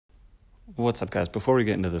What's up, guys? Before we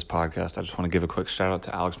get into this podcast, I just want to give a quick shout out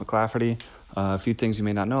to Alex McLafferty. A few things you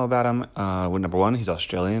may not know about him. Number one, he's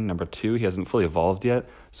Australian. Number two, he hasn't fully evolved yet,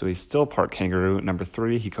 so he's still part kangaroo. Number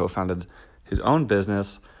three, he co-founded his own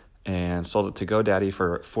business and sold it to GoDaddy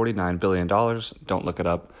for $49 billion. Don't look it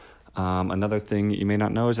up. Another thing you may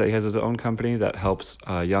not know is that he has his own company that helps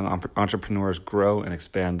young entrepreneurs grow and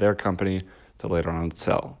expand their company to later on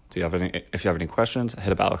sell. If you have any questions,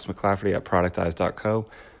 hit up Alex McLafferty at productize.co.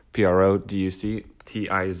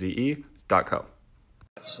 productize.co.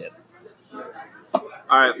 Shit.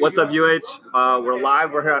 All right, what's up, UH? We're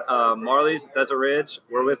live. We're here at Marley's Desert Ridge.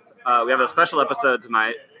 We have a special episode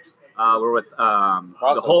tonight. We're with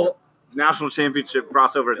the whole national championship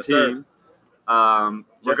crossover team. We're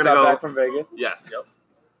Just gonna got go back from Vegas. Yes. Yep.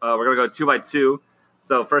 We're gonna go 2x2.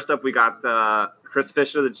 So first up, we got Chris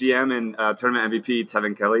Fisher, the GM, and tournament MVP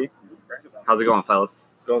Tevin Kelly. How's it going, fellas?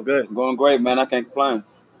 It's going good. Going great, man. I can't complain.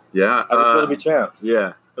 Yeah. How's it feel to be champs?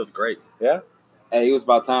 Yeah. Feels great. Hey, it was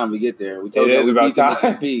about time we get there. We told It you is we about beat them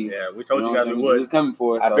time. at TP. Yeah, we told you know guys what we I'm saying? would. He was coming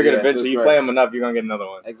for us. I so, figured yeah, eventually it you was play great. them enough, you're going to get another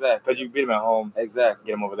one. Exactly. Because you beat them at home. Exactly.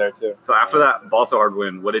 Get them over there, too. So after that Ball So Hard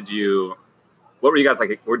win, what were you guys like?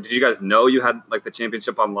 Did you guys know you had like the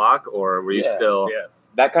championship on lock, or were you still? Yeah.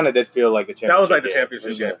 That kind of did feel like a championship. That was like the game,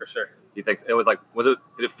 championship game for sure. You think it was like? Did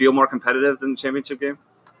it feel more competitive than the championship game?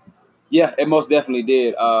 Yeah, it most definitely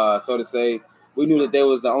did. So to say, we knew that there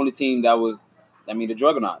was the only team that was, the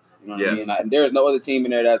Juggernauts. You know what I mean? And there's no other team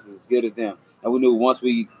in there that's as good as them. And we knew once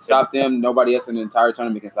we stopped them, nobody else in the entire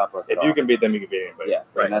tournament can stop us. If you can beat them, you can beat anybody. Yeah,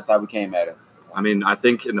 Right. And that's how we came at it. I mean, I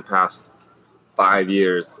think in the past 5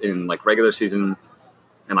 years, in like regular season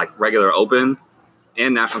and like regular open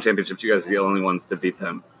and national championships, you guys are the only ones to beat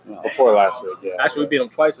them. Before last week, yeah. Actually, we beat them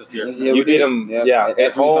twice this year. Yeah, You beat them,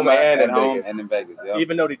 at home and in home Vegas. and in Vegas. Yeah.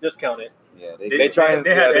 Even though they discounted. Yeah, They try and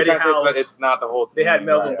They had they try Eddie and say House. it's not the whole team. They had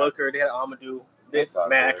Melvin Right. Booker. They had Amadou. That's all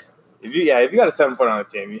Mac. good. If you got a 7-foot on the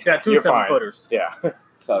team, They had two you're fine. 7-footers. Yeah.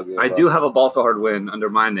 It's all good, I bro. do have a Ball So Hard win under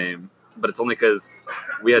my name, but it's only because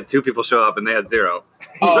we had 2 people show up and they had 0.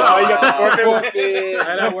 Oh, you got the forfeit?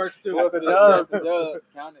 And that works too. That's a dub. That's a dub.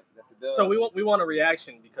 Count it. That's a dub. So we want a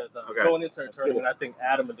reaction because Okay. going into the tournament, I think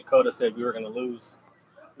Adam and Dakota said we were going to lose.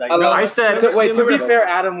 Like, I said- To be that? fair,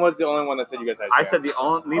 Adam was the only one that said you guys had a I chance. said the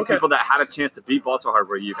only Okay. people that had a chance to beat Ball So Hard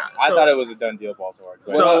were you guys. I thought it was a done deal, Ball So Hard.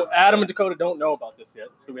 Go ahead. So Adam and Dakota don't know about this yet,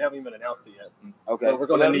 so we haven't even announced it yet. Okay. But we're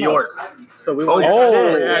So going to let New them know. York, so we want Oh, a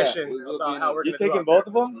yeah. reaction We will be about in- how we're You going to taking both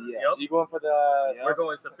of them? Yeah. Yep. You going for the? Yeah. We're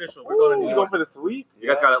going. It's official. We're going to New You York. going for the sweep? You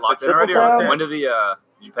guys got it locked The in already? triple Or crown? when did did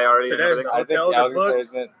you pay already? Today. And everything? I think Hotels I was are gonna say, booked.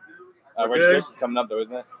 isn't it? We're good. Registration's coming up though,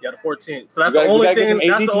 isn't it? Yeah, the 14th. So that's We the gotta- we only gotta get thing. some That's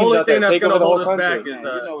 18 the teams only out there. thing that's Take going over to the hold whole us back country. is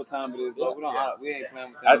Man, you know what time it is, bro. We ain't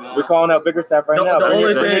playing with them. We're calling out bigger staff right The- now. the Bring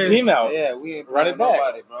only your thing- team out. Yeah, we ain't Run playing it back.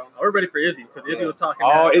 nobody, bro. we're ready for Izzy because Izzy was talking.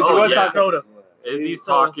 Oh, Izzy was yeah, talking. Soda. Izzy's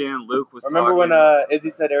So- talking. Luke was Remember talking. when Izzy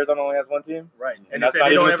said Arizona only has one team? Right, And they that's said not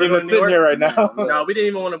they even don't the ever team go that's to sitting New here York. right now. No, we didn't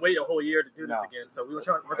even want to wait a whole year to do this No. again. So we were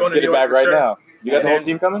trying. We're Let's going to get New it York back for right sure. now. You got the whole And-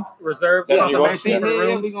 team coming? Reserve Yeah, you confirmation going? for the Yeah,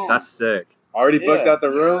 rooms. we going. That's sick. Already booked out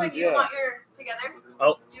the You room? want yours together?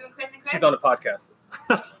 Oh. You and Chris and Chris? She's on the podcast.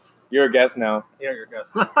 You're a guest now. Yeah, your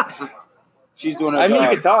guest. She's doing her I mean, job. you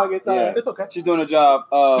can talk. It's all Yeah. right. It's okay. She's doing her job.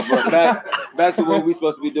 But back to what we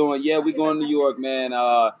supposed to be doing. Yeah, we going to New York, man.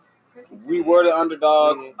 We were the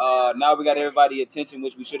underdogs. Now we got everybody attention,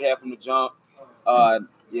 which we should have from the jump.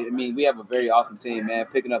 Yeah, I mean, we have a very awesome team, man.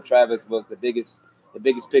 Picking up Travis was the biggest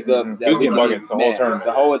pickup Mhm. that He was we getting could buckets get, the whole man, tournament.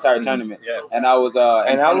 the whole entire Mhm. tournament. Yeah. And I was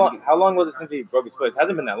And how long was it since he broke his foot? It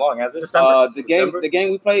hasn't been that long, has it? December. the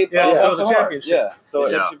game we played. Yeah, that that was was a a championship. Yeah. So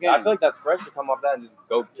Yeah. I feel like that's fresh to come off that and just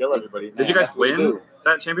go kill everybody. Did you Man, guys that's what we win do.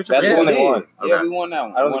 that championship? That's yeah, the one we they did. won. Yeah, Okay. we won that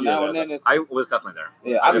one. I don't We think won you that were one. there, And it's- I was definitely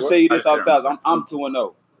there. Yeah, I can tell you this I off was top. I'm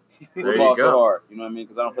 2-0. There We're you ball so go. hard. You know what I mean?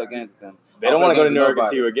 Because I don't play games with them. They don't want to go to New York and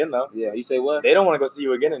Nobody. see you again, though. Yeah, you say what? They don't want to go see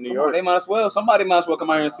you again in New Come on, York. they might as well. Somebody might as well come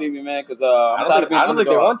out here and see me, man. Because I I'm tired of being don't think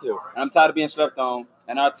they underdog. want to. And I'm tired of being slept on.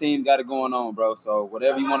 And our team got it going on, bro. So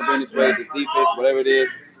whatever you want to bring this way, this defense, whatever it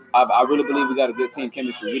is, I really believe we got a good team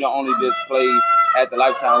chemistry. We don't only just play at the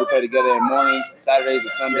Lifetime. We play together in mornings, Saturdays, or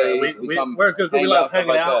Sundays. We're a good group. We hang out, love stuff hanging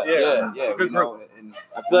like out. that. Yeah, yeah. it's a good you know, group. and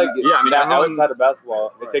I feel like Yeah, I mean, that everyone- outside of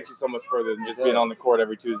basketball, Right. it takes you so much further than just being on the court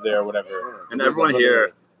every Tuesday or whatever. And everyone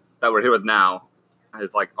here that we're here with now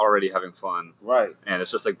is like already having fun, Right, and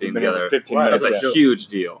it's just like being We've been here together. for 15 Right. minutes. It's a yeah. huge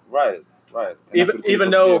deal. right. And that's what the team's Even supposed to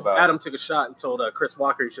be though about. Adam took a shot and told Chris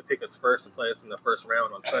Walker he should pick us first and play us in the first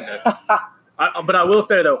round on Sunday. But I will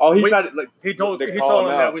say though, Oh, he tried to like. he told they he call told him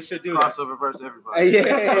him out. that we should do that. Crossover versus everybody.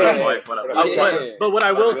 Yeah. Like, whatever. Yeah. But what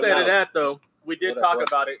I will Good say to knowledge. that though, we did What- talk what?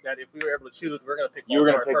 about it that if we were able to choose, we're gonna pick. You were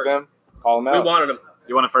Baltimore gonna pick first. them, call them We out. wanted them.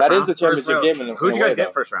 You want a first That is round? the championship round. game. In Who'd you a guys way,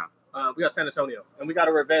 get first round? We got San Antonio, and we got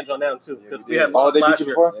a revenge on them too because we did. had Oh, lost they beat last you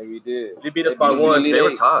year. before? Yeah, we did. They beat us They by beat us one. in the They were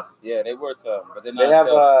Elite tough. Yeah, they were tough, but they're They not have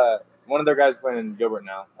tough. one of their guys playing in Gilbert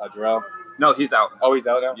now, Jarrell. No, he's out. Oh, he's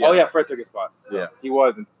out now? Yeah. Oh, yeah, Fred took his spot. Yeah. He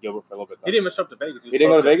was in Gilbert for a little bit. He didn't even show up to Vegas. He didn't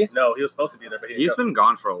go to Vegas? No, he was supposed to be there, but He's been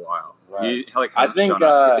gone for a while. Right. He like I hasn't think, shown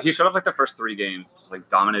up. He showed up like the first 3 games, just like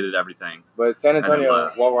dominated everything. But San then Antonio,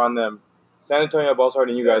 left. while we're on them, San Antonio, Ballsard,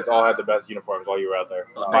 and you guys all had the best uniforms while you were out there.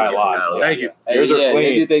 Oh, By thank a you. lot. Yeah, Thank you. Yours Hey, are yeah, clean.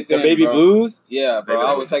 they did they The thing, baby bro. blues, Yeah, bro. Baby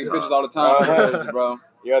I was taking Blues. pictures all the time, Uh-huh. bro.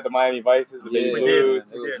 you had the Miami Vices, the baby Yeah, we blues.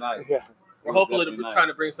 did. It was nice. Yeah. We're hopefully definitely nice. trying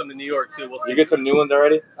to bring some to New York too. We'll see. You get some new ones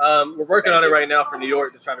already? We're working on it right now for New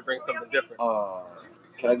York to try to bring something different.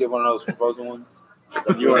 Can I get one of those frozen ones? You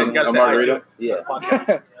said want you gotta a say hi margarita? Yeah.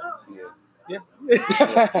 Podcast. Yeah.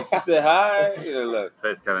 She said hi. Yeah, look.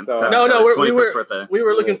 Today's Kevin. So- Kevin's No, we 21st were- birthday. We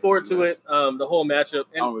were looking forward to it, the whole matchup.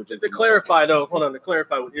 I don't And reject to him. clarify though, hold on, to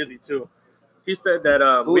clarify with Izzy too. He said that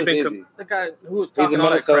Who we've is been Izzy? the guy who was He's talking a all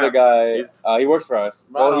that Minnesota crap. guy. He's- He works for us.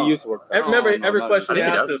 Right Well, on. he used to work for us. Remember, No, every no, question I he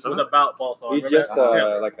think he asked does, us was doesn't about ball song. He's Remember? just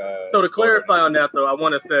Yeah. like a. So to clarify on that though, I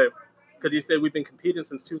want to say, because he said we've been competing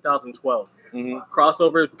since 2012. Mhm.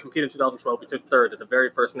 Crossover competed in 2012. We took third at the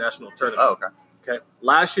very first national tournament. Oh, okay. Okay.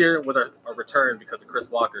 Last year was our return because of Chris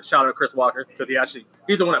Walker. Shout out to Chris Walker because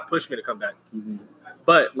he's the one that pushed me to come back. Mhm.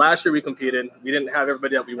 But last year we competed. We didn't have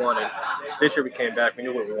everybody that we wanted. This year we came back. We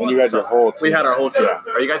knew what we wanted. And you had your whole team. We had our whole team. Yeah.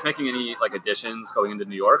 Are you guys making any like additions going into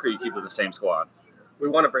New York, or you keep with the same squad? We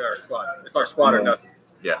want to bring our squad. It's our squad or Mhm. nothing.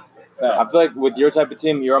 Yeah. I feel like with your type of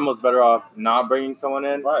team, you're almost better off not bringing someone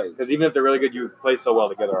in. Right. Because even if they're really good, you play so well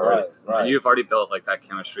together already. Right. And you've already built like that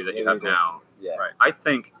chemistry that you Yeah, have we do. now. Yeah. Right. I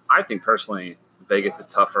think personally, Vegas is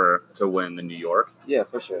tougher to win than New York Yeah,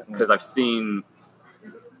 for sure. because I've seen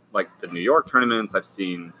like the New York tournaments, I've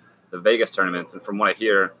seen the Vegas tournaments, and from what I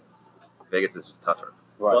hear, Vegas is just tougher.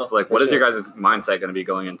 Right. So like, For what is sure. your guys' mindset going to be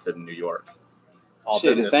going into New York? All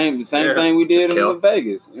Shit, business. the same Yeah. thing we did Just kill. in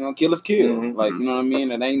Vegas. You know, kill is kill. Mhm. Like, you know what I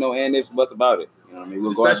mean? It ain't no and ifs buts about it. You know what I mean?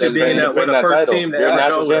 We'll go out Especially there being and that we're the that first title. team to You're a ever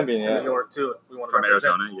national go with champion, to yeah. New York too. We want to From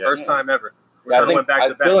represent. Arizona, yeah. First time ever. We're Yeah, I trying to think went back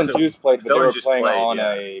to Phil back and too. Juice played, but Phil they were and Juice playing played, on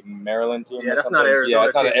yeah. a Maryland team. Yeah, or that's something. not Arizona. Yeah,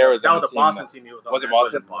 it's not an team. Arizona That was a team. Boston team. He was on. Was it there.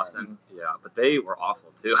 Boston? Boston. Yeah, but they were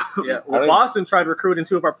awful too. Yeah. I Well, think- Boston tried recruiting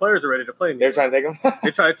 2 of our players already to play. in New They were York. trying to take him.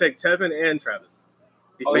 They tried to take Tevin and Travis.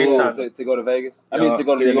 He Oh, FaceTimed. to go to Vegas? I mean, to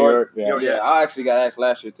go to New New York? Yeah. Yeah. I actually got asked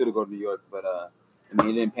last year, too, to go to New York, but I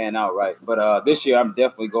mean, it didn't pan out right. But this year, I'm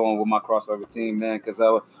definitely going with my crossover team, man, because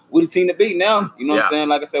we the team to beat now. You know what Yeah. I'm saying?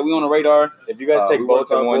 Like I said, we on the radar. If you guys take we both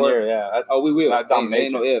worked in hard 1 for it. year, yeah, that's Oh, we will. Not Ain't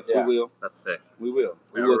domination. no if. Yeah. We will. That's sick. We will.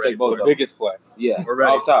 We Yeah, will we're ready take both for of it. them. biggest flex. Yeah, We're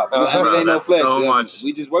ready. off top. Uh-huh. I mean, ain't no That's flex. so yeah. much.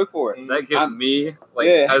 We just work for it. That gives I'm- me like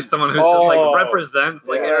Yeah. as someone who's just like Oh. represents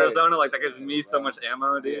like Yeah. Arizona, like that gives me so much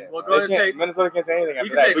ammo, dude. Yeah. Well, go They ahead and can't, take. Minnesota can't say anything You after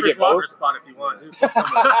can that. take We Chris get both. Walker's spot if you want. He's just come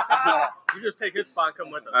with- you just take his spot and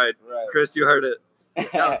come with us. All right, Right. Chris, you heard it.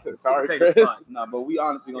 Sorry, Take his Chris. spot. No, but we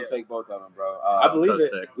honestly gonna Yeah. take both of them, bro. I believe so it.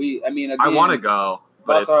 sick. I mean, I again, want to go,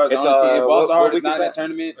 but Bossard is it's the only team. If what Bossard is week not is in that that?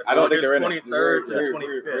 tournament, I don't think they're in it. 23rd to the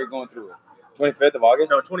we're 25th. going through it. 25th of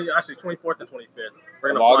August? No, 24th and 25th. We're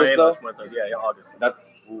gonna Of fly August, in though? next month. Yeah, August.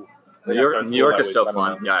 That's ooh. New Yeah, York, starts New school York that is week, so so I don't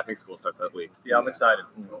fun. know. Yeah, I think school starts that week. Yeah, I'm excited.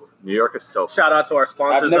 New York is so fun. Shout out to our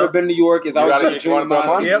sponsors. I've never though. been to New York. It's You always gotta been a get dream one of of them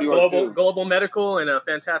mine on? to Yep, New York Global, too. Global Medical and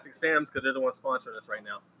Fantastic Sam's because they're the ones sponsoring us right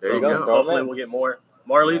now. There so you go. hopefully man. we'll get more.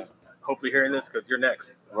 Marley's, hopefully hearing this because you're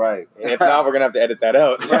next. Right. If not, we're gonna have to edit that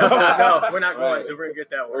out. No, we're not going Right. to. We're gonna get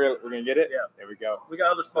that one. we're gonna get it. Yeah. There we go. We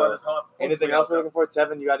got other sponsors. Anything else we're looking for,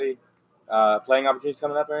 Tevin? You got any playing opportunities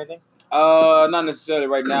coming up or anything? Not necessarily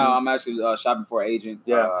right now. I'm actually shopping for an agent.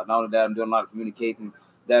 Yeah. Not only that, I'm doing a lot of communicating.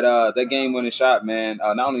 That game winning shot, man.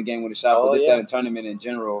 Not only the game winning shot, Oh, but this yeah. tournament in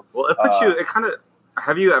general. Well, it puts you. It kind of.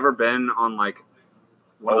 Have you ever been on like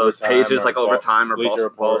one of those Overtime pages or like Overtime or Bleacher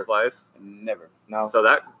Ball's Report. Life? Never. No.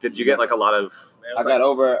 So did you get like a lot of? I got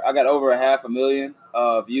over 500,000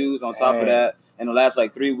 views on top of Dang. that. In the last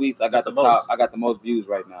like 3 weeks, I got That's the the top. most. I got the most views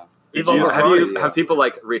right now. Did Evo you, have Macron, you yeah. have people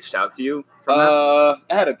like reached out to you from that?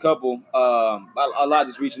 I had a couple. A lot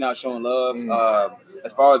just reaching out, showing love. Mm.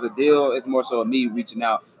 As far as the deal, it's more so me reaching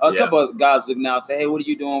out. A Yeah. couple of guys looking out, say, "Hey, what are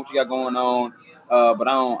you doing? What you got going on?" But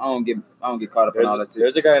I don't get caught up in all that.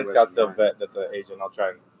 There's a guy in situation. Scottsdale vet that's an agent. I'll try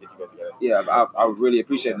and get you guys together. Yeah, I really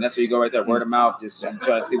appreciate it. And that's where you go right there, word of mouth, just trying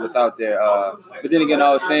to see what's out there. But then again,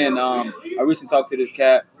 I was saying, I recently talked to this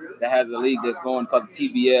cat that has a league that's going called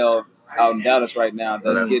TBL out in Dallas right now.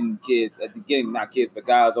 That's getting not kids, but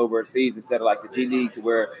guys overseas instead of like the G League, to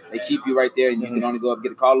where they keep you right there and you can only go up and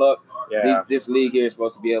get a call up. This league here is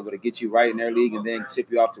supposed to be able to get you right in their league and then ship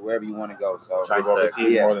you off to wherever you want to go. So Trying to go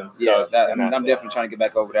overseas more than stuff. I'm definitely trying to get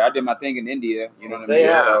back over there. I did my thing in India. You know what I mean?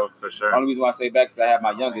 Yeah, So for sure. only reason why I say back is I have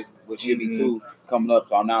my youngest, which should be 2 coming up.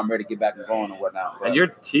 So now I'm ready to get back and going and whatnot. But, And you're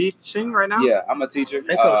teaching right now? yeah, I'm a teacher.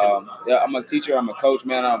 And coaching. I'm a teacher. I'm a coach,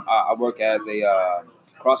 man. I work as a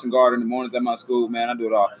crossing guard in the mornings at my school, man. I do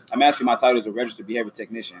it all. My title is a registered behavior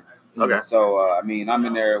technician. Okay. So, I'm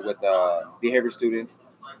in there with behavior students.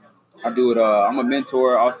 I do it. I'm a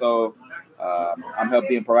mentor. Also, I'm helping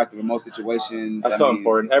being proactive in most situations. That's so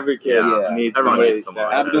important. Every kid needs everyone somebody. needs someone.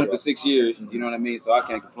 I've been doing it for 6 years. You know what I mean? So I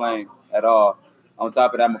can't complain at all. On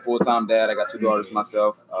top of that, I'm a full-time dad. I got 2 daughters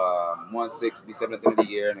myself. One's 6, be 7 at the end of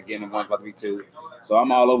the year, and again, one's about to be 2. So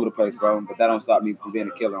I'm all over the place, bro. But that don't stop me from being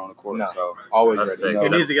a killer on the court. No. So Always That's ready. sick. He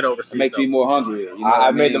That's- needs to get overseas. it makes me more hungry. You know what I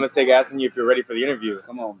mean? made the mistake asking you if you're ready for the interview.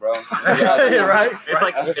 Come on, bro. right?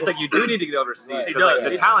 It's like you do need to get overseas. Right. 'Cause, He like, does. the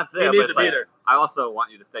He- talent's he there, needs but it's to be like, there. I also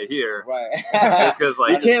want you to stay here. Right. Just because, You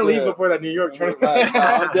like, can't leave Yeah. before that New York tournament. Right. No,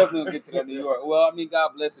 I'm definitely gonna get to that New York. Well, I mean,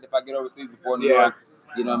 God bless it if I get overseas before New Yeah. York.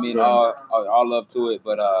 You know what I mean? Yeah. All love to it,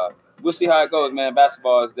 but we'll see how it goes, man.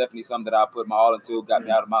 Basketball is definitely something that I put my all into. Got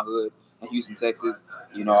me out of my hood in Houston, Texas.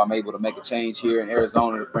 You know, I'm able to make a change here in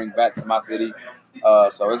Arizona to bring back to my city.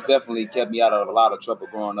 So it's definitely kept me out of a lot of trouble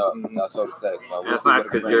growing up, so to say. So we'll it's see what nice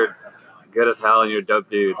it because brings. you're good as hell and you're a dope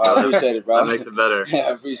dude. I So appreciate it, bro. that makes it better. Yeah,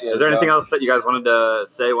 I appreciate it. Is there anything bro. else that you guys wanted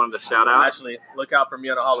to shout out? Actually, look out for me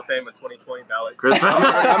on the Hall of Fame in 2020 ballot. Chris?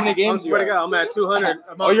 How many I games you swear to got? God, I'm at 200.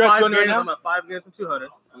 I'm Oh, you're at 5 200 games. now? I'm at 5 games from 200.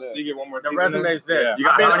 So you get one more The season resume's then? there. Yeah. You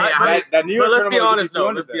got I've been- how many? That New York But let's tournament be will get honest, you though.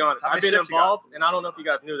 200 Let's be then. honest. How many I've been ships you got? involved, and I don't know if you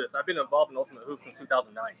guys knew this. I've been involved in Ultimate Hoops since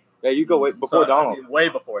 2009. Yeah, you go way before So, Donald. Way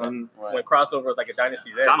before that. Right. When crossover was like a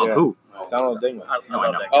dynasty then. Donald Yeah. who? Donald Dingman. I No, I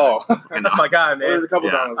love know. that guy. Oh, That's my guy, there's man. a couple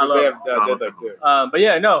Yeah, Donalds. I love We have Donald Deadlift too. But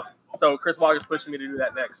yeah, no. So Chris Walker's pushing me to do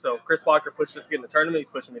that next. So Chris Walker pushed us to get in the tournament. He's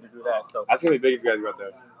pushing me to do that. So That's gonna be big if you guys got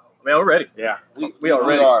there. man, we're ready. Yeah. We are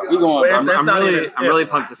ready. We going, Wait, bro. It's not even- I'm really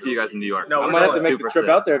pumped to see you guys in New York. No, I we're might have to going. make Super the trip sick.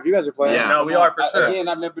 out there if you guys are playing. Yeah. No, we are for sure. Again,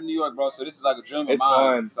 I've never been to New York, bro. So this is like a dream of It's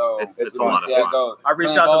mine. fun. So It's we're a gonna lot see of how it fun. goes. I reached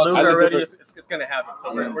Playing out to ball Luke That's a already. different- It's going to happen.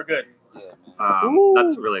 So Yeah. we're good. Yeah, man.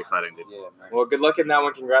 That's really exciting, dude. Yeah, man. Well, good luck in that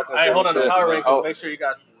one. Congrats on Hey, hold on. The championship. power ranking. Oh, Make sure you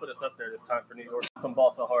guys put us up there this time for New York. Some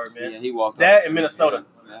ball so hard, man. Yeah, he walked That out. in Minnesota.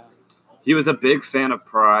 Yeah. He was a big fan of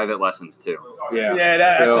private lessons too. yeah. Yeah,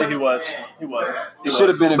 that Phil. actually he was. He was. He should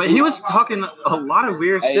have been a But he was talking a lot of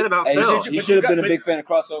weird shit about hey, Phil. He should have been a big fan of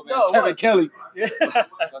crossover. No, and Tevin what? Kelly. Yeah.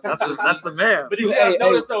 That's the man. But you Hey, guys hey,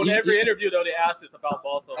 noticed though in you- every interview though they asked us about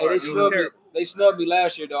ball so Hey, hard. they It was snubbed me. terrible. They snubbed me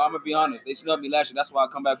last year, though. I'm gonna be honest. They snubbed me last year. That's why I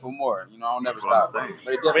come back for more. You know, I'll never That's what I'm stop. saying.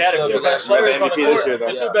 But they We definitely had the snubbed two me best last year. players on the MVP this court. year,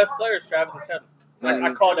 though. The two best players, Travis and Tevin.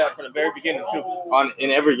 I called that from the very beginning too.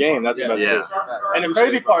 In every game, that's the best. Yeah. too. And the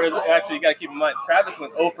crazy part is actually you got to keep in mind Travis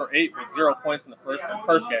went 0 for 8 with 0 points in the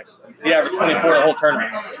first game. He averaged 24 the whole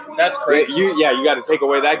tournament. That's crazy. You got to take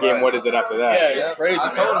away that game. What is it after that? Yeah, it's crazy.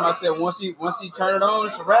 I told him. I said once he turn it on,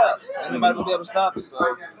 it's a wrap. Ain't nobody gonna be able to stop it. So,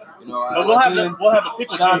 you know, But we'll have the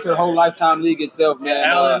pickle shout out juice. to the whole Lifetime League itself, man.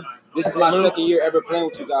 Alan, This is my Luke. second year ever playing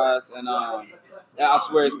with you guys, and I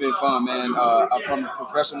swear it's been fun, man. From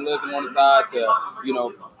professionalism on the side to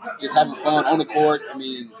just having fun on the court. I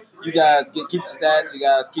mean, you guys keep the stats. You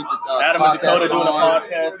guys keep the Adam and podcast Dakota doing a going.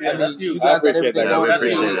 podcast. Yeah, I that's mean, huge. you guys got appreciate everything that. going We in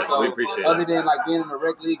this appreciate league. it. So We appreciate other it. than like being in the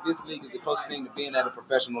rec league, this league is the closest thing to being at a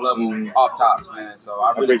professional level off tops, man. So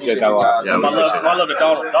I really appreciate appreciate that a you lot. guys. Yeah, we I appreciate love the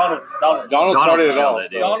Donald. Donald Donald's started it killed all.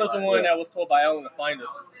 it, dude. Donald's the one that was told by Ellen to find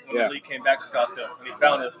us when Yeah. the league came back to Scottsdale, and he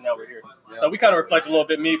found us, and now we're here. So we kind of reflect a little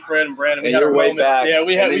bit. Me, Fred, and Brandon. We And had our you're way moments. back. Yeah,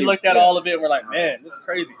 we And then you- looked at yeah. all of it. and We're like, man, this is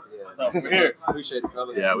crazy. So we're here. Appreciate it,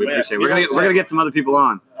 fellas. Yeah, we Yeah. appreciate it. We're gonna get some other people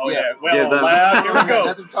on. Oh yeah. Yeah. Well, Yeah, that- lab, here we go.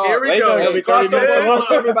 Let them talk. Here we Later, go. it'll be 30 Crossover minutes.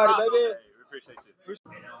 amongst everybody, baby. We appreciate you.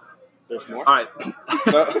 There's more. All right.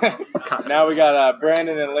 So, now we got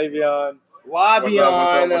Brandon and Le'Veon.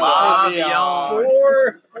 Lavion.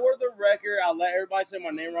 Lavion. For the record, I'll let everybody say my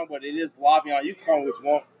name wrong, but it is Lavion. You can call me what you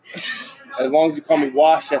want. As long as you call me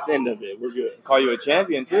Wash at the end of it, we're good. Call you a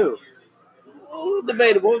champion too. Ooh,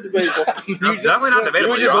 debatable. Definitely not debatable. You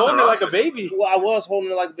were just You're on holding the it like a roster. baby. Well, I was holding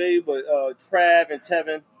it like a baby, but Trav and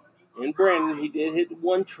Tevin and Brandon, he did hit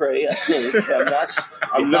one tray, I think. I'm Give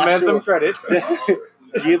the not man sure. some credit.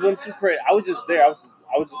 Give them some credit. I was just there. I was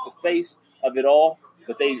just the face of it all,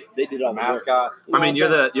 but they did all the work. Mascot. You know I mean,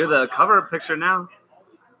 what I'm you're the cover picture now.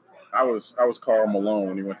 I was Karl Malone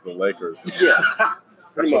when he went to the Lakers. saying? Yeah.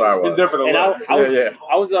 That's pretty what I much. was. He's there for the And I looks.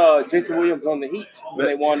 was Jason Williams on the Heat when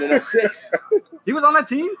they won in 06. He was on that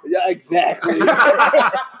team. Yeah, exactly.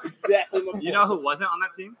 Exactly. My You know who wasn't on that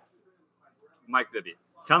team? Mike Bibby.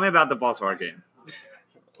 Tell me about the Baltimore game.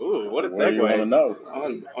 Ooh, what a What do you want to segue. know?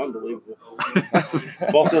 Unbelievable.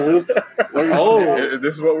 Balsa hoop. Oh,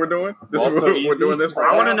 This is what we're doing. This is Also what we're easy. doing. This I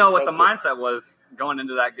right want to now. know what the mindset was going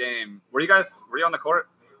into that game. Were you on the court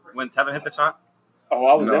when Tevin hit the shot? Oh,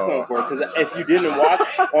 I was No. definitely on court because if you didn't watch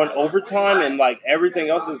on overtime and like everything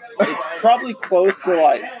else, it's probably close to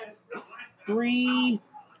like 3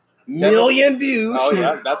 million views. oh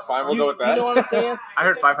yeah, that's fine. We'll go with that. You know what I'm saying? I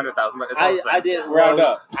heard 500,000, but it's all the same. I did Round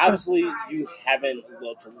well, up. Obviously, you haven't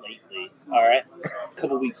looked lately. All right, a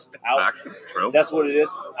couple weeks out. Facts. True. That's what it is.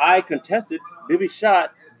 I contested Bibby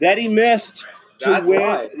shot that he missed to That's win.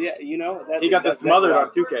 why. Yeah, you know He got the that's smothered why.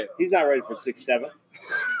 on 2K. He's not ready for 6'7".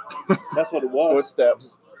 That's what it was.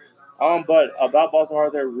 Footsteps. But about Boston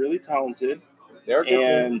Harbor, they're really talented, They're a good team.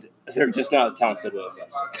 and they're just not as talented as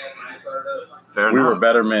us. Fair We were enough.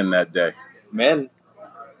 better men that day. Men,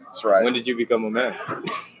 That's right. when did you become a man?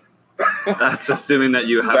 That's assuming that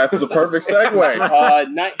you have. That's the perfect segue.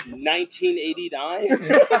 1989.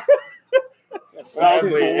 That's when I was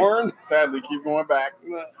Sadly, born. sadly, keep going back.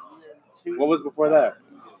 What was before that?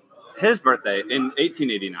 his birthday in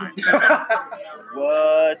 1889.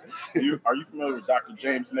 What? Are you familiar with Dr.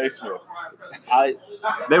 James Naismith?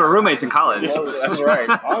 They were roommates in college. Yes, that's right.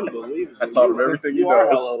 Unbelievable. I taught him everything he You are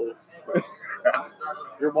knows. hello.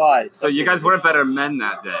 You're wise. So you guys were better men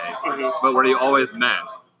that day, Mhm. but were you always men?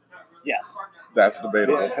 Yes. That's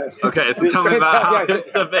debatable. Okay, so tell me about how it's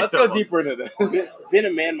Let's go debatable. deeper into this. Been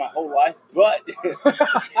a man my whole life, but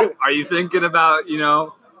Are you thinking about,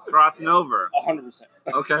 crossing over? 100%.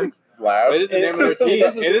 Okay. Laugh. It is the name of their team.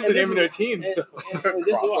 This is- It is the and name this of their team. So. And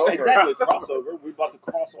this is Crossover. exactly crossover. We're about to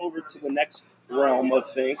cross over to the next realm of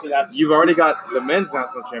things, and that's You've already got the men's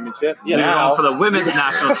national championship. So you're going for the women's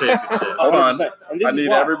national championship. Hold on. 100%. And this I is need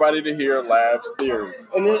why. everybody to hear Lav's theory.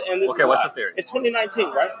 And this Okay, is what's why. the theory? It's 2019,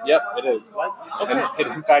 right? Yep, it is. Right? And Okay.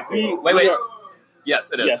 in fact, We- Wait. we are-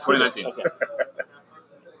 Yes, it is. Yes, it is. 2019. Okay.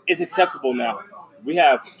 It's acceptable now. We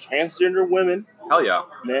have transgender women, Hell yeah.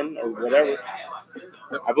 men, or whatever,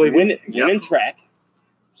 I believe winning track,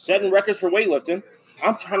 setting records for weightlifting.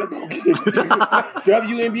 I'm trying to go get a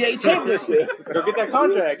WNBA championship. Go get that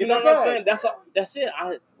contract. You Get know that what I'm bag. saying? That's it.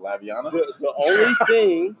 Laviana? The only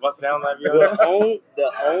thing, Bust down that view.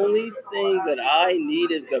 the only thing that I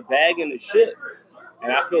need is the bag and the shit.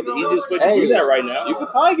 And I feel the easiest way to Hey, do that right now. You could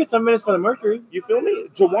probably get some minutes for the Mercury. You feel me?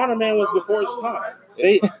 Joanna Man was before its time.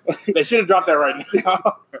 They should have dropped that right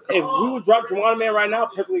now. If we would drop Joanna Man right now,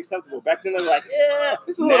 perfectly acceptable. Back then, they're like, yeah,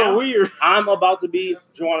 This is a little weird. I'm about to be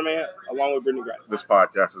Joanna Man along with Brittany Grant. This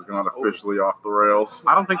podcast is going officially off the rails.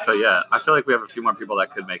 I don't think so yet. I feel like we have a few more people that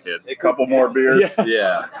could make it. A couple more beers.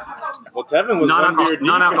 Yeah. Well, Tevin was one beer deep.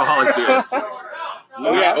 Non-alcoholic beers.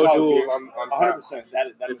 Oh, yeah, alcohol O'Doul's beers. on 100%. That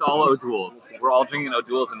It's makes all sense. O'Doul's. We're all drinking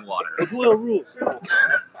O'Doul's and water. It's little rules.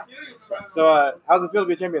 So, how's it feel to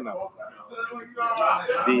be a champion, though?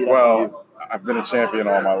 Well, I've been a champion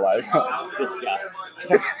all my life. This guy.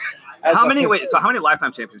 How many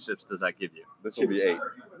lifetime championships does that give you? This will be 8.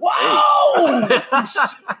 Wow!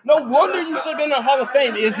 No wonder you should have been in the Hall of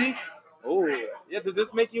Fame, Izzy. Oh, yeah. Does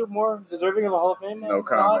this make you more deserving of a Hall of Fame? No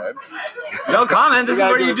comments. No comment. This is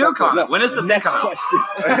gotta where give you it do some comment. credit. When is the thing Next come out?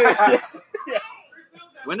 question.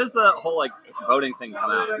 When does the whole voting thing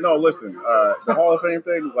come out? No, listen. The Hall of Fame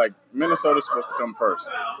thing, Minnesota's supposed to come first.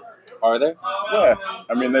 Are they? Yeah.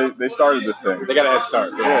 I mean, they started this thing. They got a head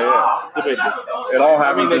start. Yeah. Debatable. It all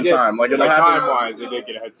happens they in did. time. It'll happen. time-wise, they did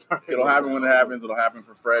get a head start. It'll happen when it happens. It'll happen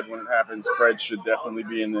for Fred when it happens. Fred should definitely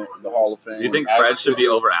be in the Hall of Fame. Do you think Fred should be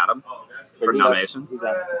over Adam for nominations? Who's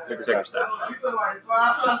that? Bickerstaff.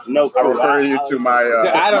 No I clue. refer you to my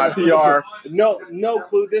my PR. No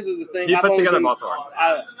clue. This is the thing. He I've put only together been- Baltimore.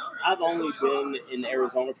 I've only been in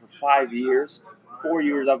Arizona for 5 years. 4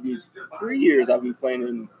 years 3 years I've been playing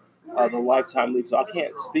in the Lifetime League, so I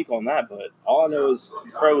can't speak on that. But all I know is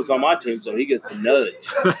Fred was on my team, so he gets the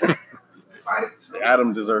nudge.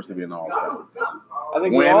 Adam deserves to be in the Hall of Fame. I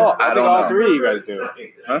think When? all I don't know. three of you guys do.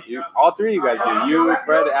 Huh? All three of you guys do. You,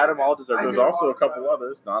 Fred, Adam, all deserve There's it. also a couple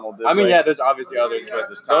others. Donald did. I mean, yeah, there's obviously others, but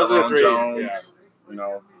There's those are the Tyrone three. Jones.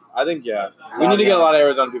 Yeah. I think, we need to get a lot of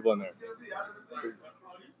Arizona people in there.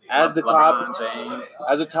 As the LeBron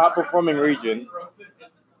James. top performing region,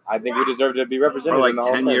 I think we deserve to be represented For in the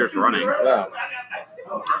Hall of 10 Fame. years running. Yeah.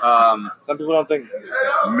 Some people don't think.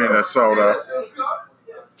 Minnesota.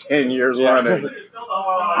 10 years Yeah. running.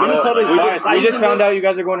 Minnesota We Giants. we just found out you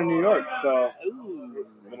guys are going to New York, so Ooh.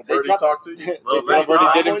 Little They birdie dropped- talk to you. Little Tom bit Brady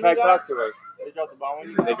of did time. in fact talk to us. They dropped the bomb on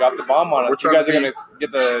you. They dropped the bomb on us. We're You trying guys to are going to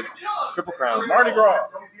get the triple crown. Mardi Gras.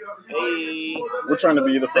 Hey. We're trying to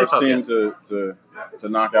be the Stay first team focused. to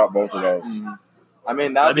knock out both of those. I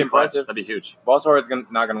mean, that would be clutch. impressive. That'd be huge. Baltimore is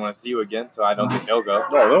not going to want to see you again, so I don't think they'll go.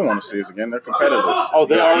 No, they'll want to see us again. They're competitors. Oh,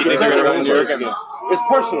 they already think said they're they're gonna going go to to see us New York again. It's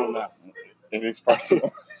personal now. It is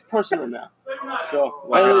personal. It's personal now. So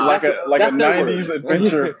like a that's their 90s word.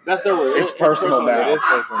 adventure. That's their word. It's personal now. It is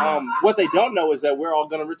personal. What they don't know is that we're all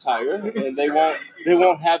going to retire, and they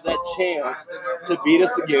won't have that chance to beat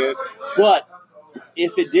us again. But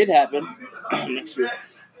if it did happen next year,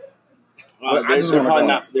 I they're just wanna probably go.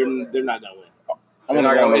 not. They're not going to win. I'm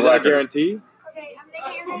gonna go on Is the that a record. guarantee? Okay, I'm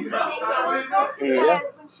making your name.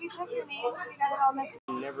 Yes, when she took your names, we got it all mixed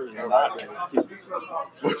up. Never not.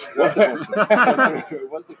 What's the question?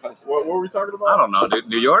 What's the question? What were we talking about? I don't know, dude.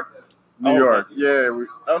 New York? New York. Yeah. We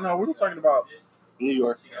were talking about New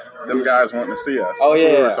York. them guys wanting to see us. Oh, That's yeah.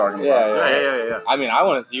 what we were talking about. Yeah. I mean, I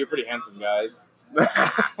want to see you. Pretty handsome guys.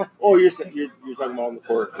 Oh, you're talking about on the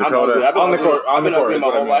court. Dakota. I'm ugly. I've been On the ugly. court. I've been On the ugly court my is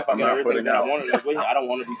what whole I life. I I'm got not everything putting that I out. wanted. Ugly. I don't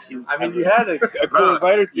want to be cute. I mean, you had a cool Bro,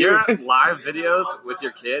 lighter too. your live videos with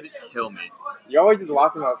your kid kill me. You always just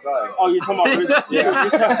lock him outside. Oh, you're talking about Rich? Yeah.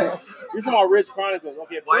 You're talking about Rich Chronicles.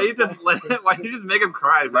 Okay. Why you just why you just make him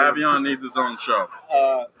cry? Lavion needs his own show.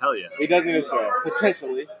 Hell yeah. He doesn't need a show.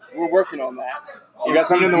 Potentially, we're working on that. You got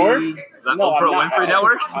something in the works? That No, Oprah I'm not. Winfrey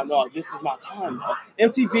Network? I know. This is my time. Bro.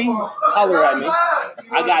 MTV, holler at me.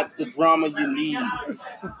 I got the drama you need.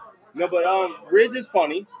 No, but Ridge is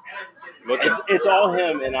funny. It's all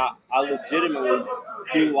him, and I legitimately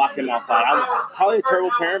do lock him outside. I'm probably a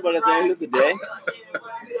terrible parent, but at the end of the day,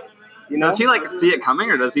 you know. Does he like see it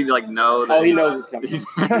coming, or does he like know that? Oh, he knows it's coming. He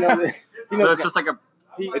knows So it's it's just like a.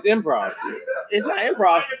 It's improv. It's not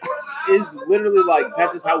improv. It's literally like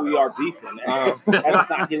that's just how we are beefing. Every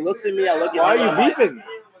time he looks at me, I look at him. Why are I'm you like, beefing?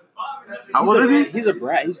 How old is he? He's a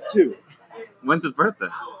brat. He's 2. When's his birthday?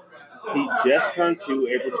 He just turned 2,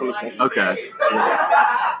 April 22nd. Okay.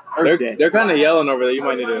 Earth Day. They're kind of yelling over there. You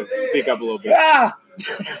might need to speak up a little bit. Ah!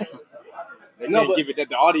 They No, can't but- keep it that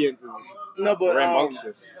the audience is No, but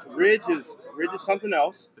rambunctious. Ridge is something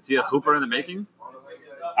else. Is he a hooper in the making?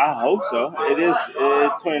 I hope so. It is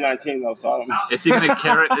 2019 though, so I don't know. Is he gonna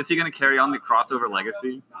carry? Is he gonna carry on the crossover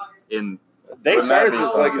legacy? In They started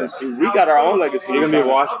this legacy. We got our own legacy. You're gonna be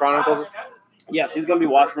Wash Chronicles? Yes, he's gonna be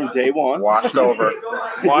watched from day one. Washed over.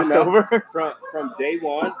 Washed You know, over? from day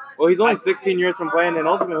one Well, he's only 16 years from playing in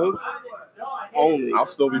Ultimate Hoops. only. I'll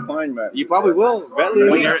still be playing that. You probably will. Bet when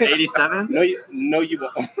Lee. you're 87. No, you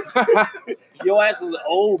won't. Your ass is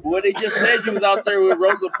old, boy. They just said you was out there with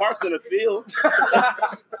Rosa Parks in the field.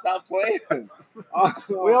 Stop playing.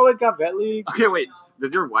 We always got Bet League. Okay, wait.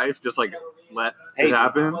 Does your wife just like let Hey. it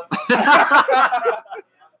happen?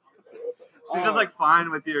 She's just like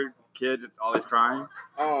fine with your kid just always crying.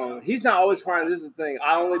 He's not always crying. This is the thing.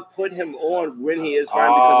 I only put him on when he is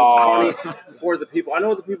crying because it's funny for the people. I know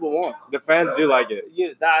what the people want. The fans do like it. Yeah,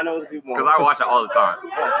 I know what the people want. Because I watch it all the time.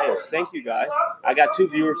 Oh, hey, thank you guys. I got 2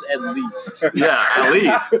 viewers at least. Yeah, at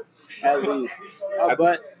least. At least.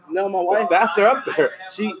 But no, my The wife, stats are up there.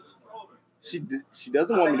 she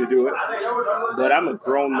doesn't want me to do it, but I'm a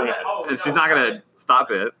grown man. And she's not gonna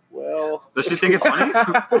stop it. Well, Does she think it's funny?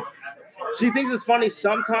 she thinks it's funny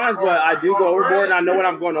sometimes, but I do go overboard, and I know when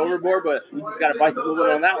I'm going overboard, but we just got to bite the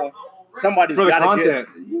bullet on that one. Somebody's For the got to content.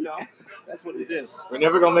 get, you know, that's what it is. We're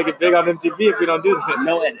never gonna make it big on MTV if we don't do this.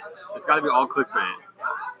 No edits. It's got to be all clickbait.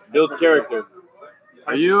 Builds character.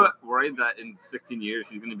 Are you worried that in 16 years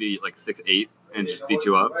he's gonna be like 6'8" and just beat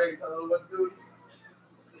you up?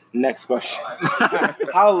 Next question.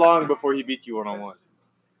 How long before he beats you one-on-one?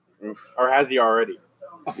 Or has he already?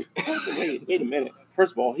 Wait a minute.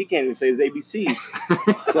 First of all, he can't even say his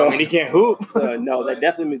ABCs. So I mean, he can't hoop. no, that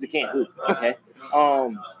definitely means he can't hoop. Okay.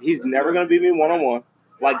 He's never gonna beat me one-on-one.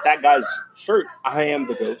 Like that guy's shirt, I am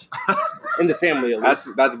the GOAT. In the family, at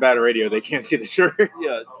least. That's bad radio. They can't see the shirt.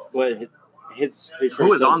 Yeah, but his shirt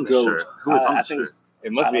Who is says on the GOAT. shirt? Who is on I the think shirt? it's-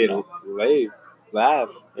 It must I be don't a lab.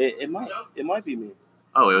 It might be me.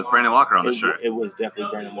 Oh, it was Brandon Walker on the shirt. It was definitely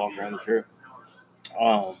Brandon Walker on the shirt.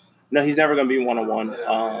 No, he's never gonna be one-on-one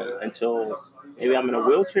until maybe I'm in a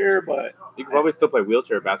wheelchair, but You can probably still play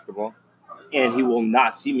wheelchair basketball. and he will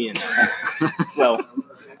not see me in that. So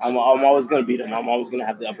I'm always gonna beat him. I'm always gonna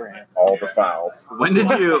have the upper hand. All the fouls. When did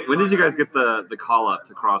you guys get the call up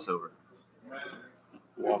to crossover?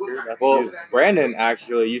 Walker, that's Well, you. Brandon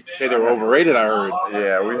actually used to say they were overrated, I heard.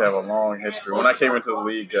 Yeah, we have a long history. When I came into the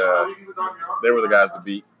league, they were the guys to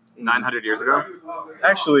beat. 900 years ago?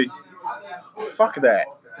 Actually, fuck that.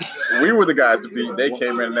 We were the guys to beat. They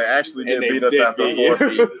came in and they actually did And they beat us did after beat you. 4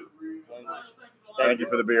 feet. Thank you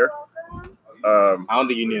for the beer. I don't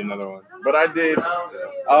think you need another one. But I did.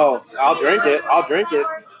 Oh, I'll drink it.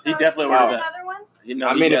 He definitely You wanted want that. another one? You know,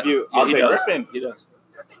 I he mean, does. if you- Yeah, I'll he take does. Griffin. He does.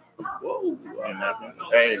 Whoa.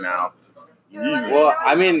 Hey, now. Easy. Well,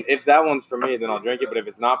 I mean, if that one's for me, then I'll drink it. But if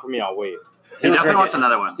it's not for me, I'll wait. He definitely wants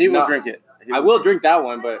another one. He will No. drink it. I will drink that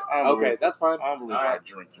one, but I don't okay, believe- that's fine. I don't believe I that.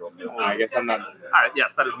 drink your milk. I guess I'm not. All right,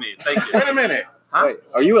 yes, that is me. Thank you. Wait a minute. Huh? Wait,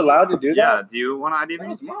 are you allowed to do Yeah, that? do you want to ID That me?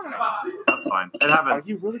 was mine. That's fine. It Are happens.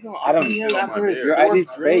 you really going? I don't ID him steal after my his beer. your Did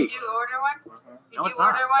ID's fake. you order one? Did No, you it's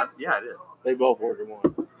not. order one? Yeah, I did. They both ordered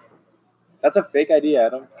one. That's a fake ID,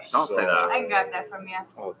 Adam. Don't say I that. can grab that from you.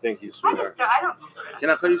 Oh, thank you, I sweetheart. just I don't. Can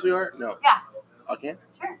I call you sweetheart? No. Yeah. I can?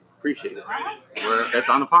 Sure. Appreciate it. It's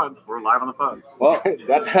on the pod. We're live on the pod. Well,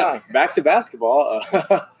 that's back to basketball.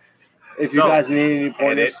 If So- you guys need any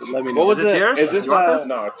pointers, Edit. let me know. What was Is this the? yours? Is this You want this?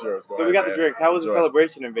 No, it's yours. Go So we got ahead, the man. drinks. How was the Enjoy.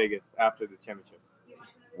 celebration in Vegas after the championship?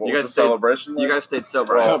 What You was guys the stayed- celebration? You like? guys stayed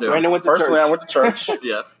sober, I Well, assume. Brandon went to Personally, church. I went to church.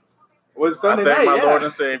 Yes. Was I Sunday thank night? my Yeah. Lord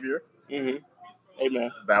and Savior. Mm-hmm.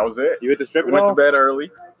 Amen. That was it. You hit the strip at Went to all? bed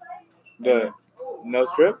early. The no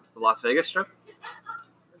strip? The Las Vegas strip?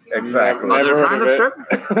 Exactly. Never Other heard kinds of of it.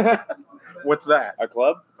 strip? What's that? A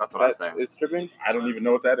club? That's what I'm That saying. is stripping? I don't even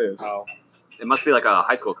know what that is. Oh. It must be like a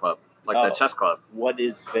high school club, like the Oh. chess club. What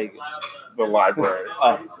is Vegas? The library.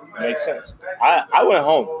 Oh, makes sense. I went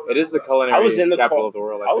home. It is the culinary I was in the capital car. of the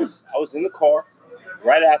world. I was in the car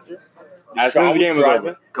right after. As soon as the game was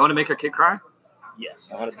over. Going to make your kid cry? Yes,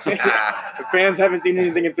 100%. The fans haven't seen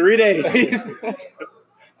anything in 3 days.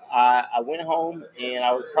 I went home and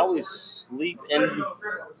I was probably sleeping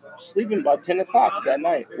by 10 o'clock that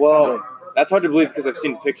night. Well, that's hard to believe because I've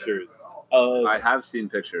seen pictures. I have seen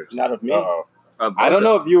pictures. Not of me. Uh-oh. I don't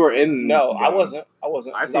know if you were in. No, I the-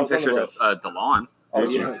 wasn't. I've seen pictures of DeLon. Oh,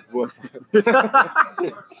 yeah. Well,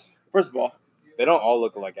 First of all, they don't all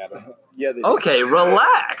look alike, Adam. yeah, they Okay,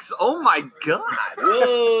 relax. Oh my god.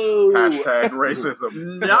 Whoa. Hashtag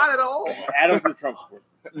racism. Not at all. Adam's a Trump supporter.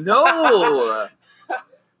 No.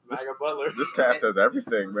 Maga Butler. This cast has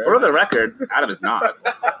everything, man. For the record, Adam is not.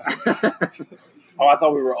 Oh, I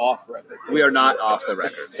thought we were off record. We are not off the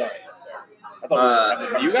record. Sorry. I thought we were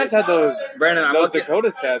having a You guys had those Brandon, I'm those looking, Dakota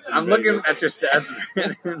stats. In I'm looking Vegas. at your stats,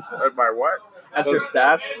 Brandon. My what? At your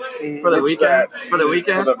stats for the Which weekend. stats? For the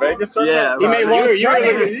weekend. For the Vegas tournament? Yeah. He made right.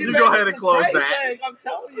 one. You go ahead and close that. I'm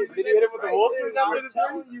telling you. Did he hit it with the holsters after I'm the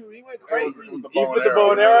telling you, he went It crazy. was the You bow put and the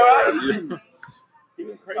bow and arrow out? He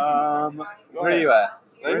went crazy. Where are you at?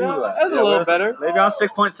 There you go. That's a little better. Maybe on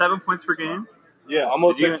 6.7 points per game. Yeah,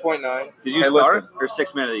 almost Did you- 6.9. Did you Hey, start listen. or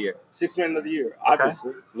 6 man of the year? 6 man of the year,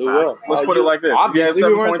 obviously. Lou Will. Nice. Let's put it like this. He had obviously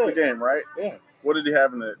 7 we weren't points a there. game, right? Yeah. What did he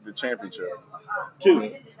have in the championship?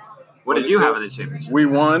 2. What did you have in the championship? We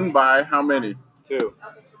won by how many? 2.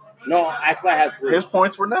 No, actually, I had 3. His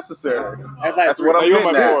points were necessary. Actually, I had That's 3. what Oh, I'm you won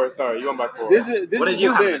by getting at. 4. Sorry, you won by 4. This What is did you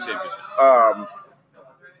the have in thing. the championship?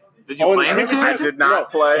 Did you play in the I championship? did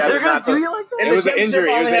not play. I They're did gonna not do play. you like that? In It the was an championship,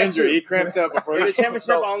 injury. I It was only an had injury. 2. He cramped up before In the the championship,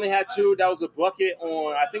 I only had 2. That was a bucket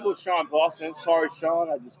on, I think it was Sean Boston. Sorry, Sean.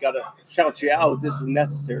 I just got to shout you out. This is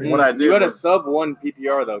necessary. What I did You had a was- sub 1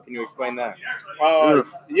 PPR though. Can you explain that?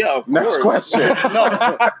 Yeah, of Next course. question.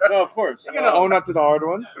 No, of course. You're gonna own up to the hard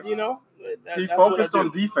ones. You know, He that's what focused I do.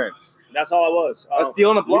 on defense. That's all I was. A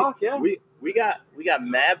steal and a block. Yeah. We got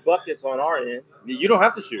mad buckets on our end, You don't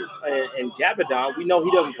have to shoot. and Gabadon, we know he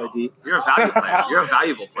doesn't play D. You're a valuable player. You're a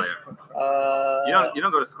valuable player. You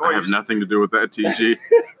don't go to score. I have nothing to do with that, TG.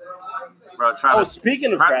 Bro, Oh, Travis.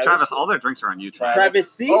 speaking of Travis, Travis, all their drinks are on YouTube.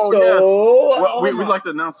 Travisito. Oh, yes. Well, my- we'd like to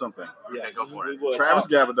announce something. Yes, go for it. we would. Travis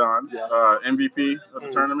Gabadon, Yes. MVP of the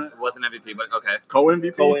tournament, It wasn't MVP, but okay.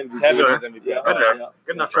 co-MVP. Co-MVP. Tevin Sure. was MVP. Yeah. Good Okay. enough.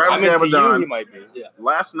 Good enough. Travis I mean, to you, Gabadon. he might be.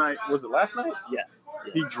 Last night, was it last night? Yes.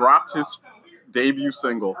 He dropped his debut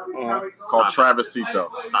single called Stop Travisito.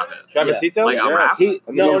 Stop it. Travisito? Like a Yes. rap? He,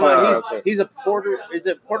 I mean, no, he's, he's a Puerto. Is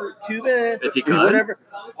it Puerto Cuban? Is he He's good? whatever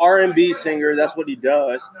R&B singer. That's what he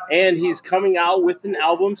does, and he's coming out with an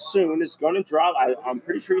album soon. It's going to drop. I'm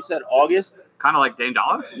pretty sure he said August. Kind of like Dame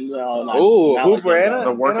Dollar. No, not, Ooh, not who like Brianna? that.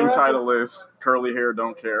 The working Anna? title is Curly Hair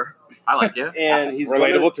Don't Care. I like it. And he's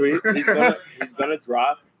Relatable tweet. He's gonna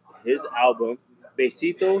drop his album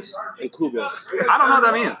Besitos and Cubos. I don't know what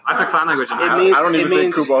that means. I took sign language in It high means- I don't even it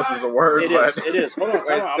think means- Kubos is a word, It is. but It is. Hold on. Wait,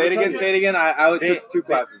 Time out. say it again. Say it again. I took 2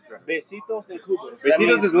 classes. Bro. Besitos and Cubos. That Besitos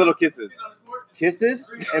means is little kisses.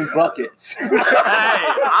 kisses and buckets. Hey,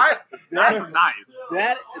 that's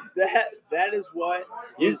nice. That is what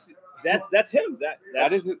is. That's him.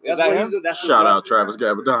 That's Is that's that what him? he's- that's his shout role. out Travis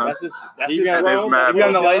Gabadon. That's his. That's He his got his role. mad That's To be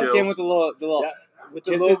on the what he light does. skin with the little Yeah, with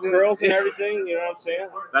the kisses little and- curls and everything. You know what I'm saying?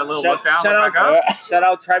 That little Shout- look down, shout look back out- up. Shout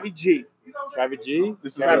out Travis G. Travis G.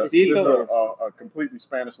 This is Travisito. a completely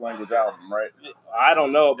Spanish language album, right? I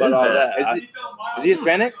don't know about Is all it? that. Is he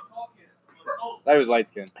Hispanic? That was light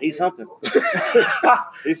skinned. He's something.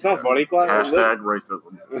 He's something. Hashtag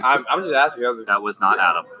racism. I'm just asking. That was not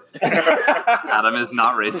Adam. Adam is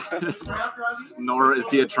not racist, nor is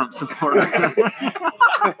he a Trump supporter.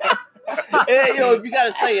 Hey, yo, if you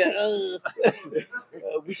gotta say it,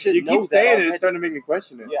 we should You know keep saying that. it. It's starting to make me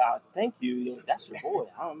question it. Yeah, thank you. Yo, that's your boy.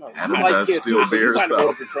 I don't know. Adam You might does get steal too, so beers, you might though.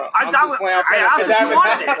 vote for Trump. I I'm thought- just playing, I'm I asked playing, if you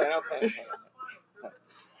wanted I'm playing.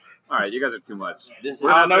 All right, you guys are too much. This is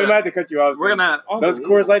We're No, gonna- we might have to cut you off. We're soon. gonna Those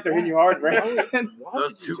Coors Lights are hitting you hard, right?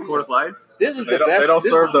 those 2 Coors Lights. This is They the don't, best. they don't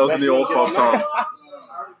this serve is the those in best the you're old gonna folks' get on home. that.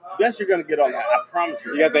 Best you're gonna get on that. I promise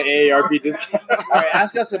you. You got the AARP discount. All right,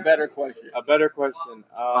 ask us a better question. A better question.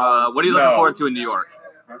 What are you looking No. forward to in New York?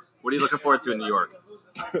 What are you looking forward to in New York?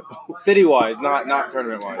 City wise, not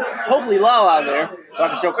tournament wise. Hopefully, Lyle out there, so I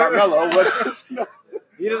can show Carmelo what.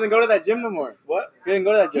 He doesn't go to that gym no more. What? He didn't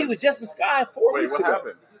go to that He gym. was just in Sky 4 Wait, weeks what ago.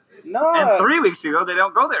 happened? No. And 3 weeks ago, they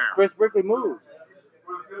don't go there. Chris Brickley moved.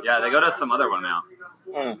 Yeah, they go to some other one now.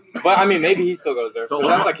 But I mean, maybe he still goes there. So But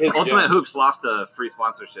that's like his Ultimate gym. Hoops lost a free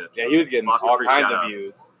sponsorship. Yeah, he was getting Lost the all free kinds of shout-outs.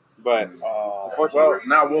 views. But Well,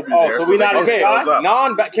 now we'll be Oh, there. so we they not can okay. close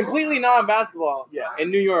up. Completely non-basketball. Yes.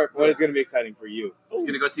 In New York, what is going to be exciting for you? You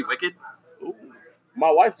gonna go see Wicked? My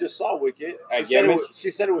wife just saw Wicked. At She Gammage?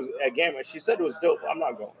 said it was at Gammage. She said it was dope. I'm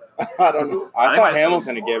not going. I don't know. I think saw my-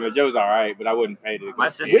 Hamilton again, but Joe was all right, but I wouldn't pay to go. My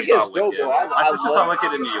see sister it. Wicked saw is dope, Wicked. though. My I sister saw love-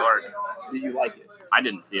 Wicked in New York. Do you like it? I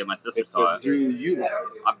didn't see it. My sister It's saw just- it. Do you like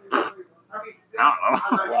it? I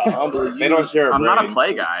don't know. Wow, unbelievable. They don't share. I'm not a brain.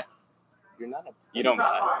 play guy. You're not a. You don't.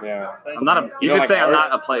 Yeah. I'm not a. You don't could like say I'm art?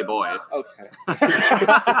 not a playboy. Okay.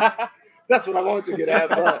 That's what I wanted to get at.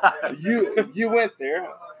 But you went there.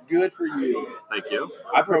 Good for you. Thank you.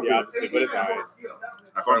 I've heard the opposite, but it's all right.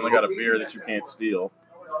 I finally got a beer that you can't steal.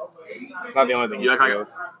 It's not the only thing You he look like-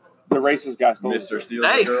 steals. The racist guy stole it. Mr. Steal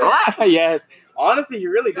Hey, the Girl. relax. Yes. Honestly, he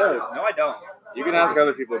really does. No, I don't. You can ask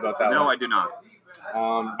other people about that No, one. I do not.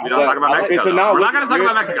 We We don't talk about Mexico. Okay, so though. now We're not going to talk you're-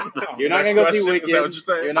 about Mexico. though. You're not Next going to go see question, Wicked. is that what you're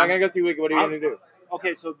saying? You're not going to go see Wicked. What are you going to do?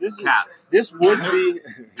 Okay, so this is Cats. This would be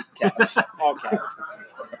cats. All cats.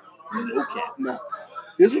 No cat. No.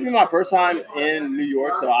 This would be my first time in New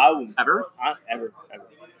York, so Ever? ever.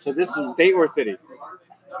 So this is State or city?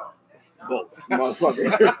 both,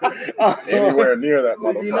 motherfucker. Anywhere near that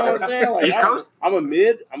motherfucker. You know what I'm saying? Like, East Coast? I'm a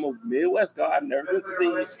Midwest guy. I've never been to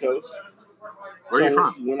the East Coast. Where are you So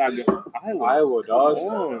from? When I go Iowa, dog. Come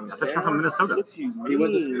on, I thought you were from Minnesota. Look you. He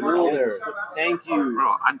went to mean. school I went to there. school. Thank you. Bro,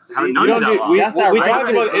 I See, haven't you known you don't that do- long. we- That's that we talked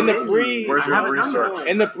racist about in the in you. pre. Where's I your haven't done research? that.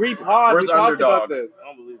 In the pre-pod, Where's we talked Underdog? about this.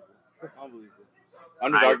 Unbelievable. Unbelievable.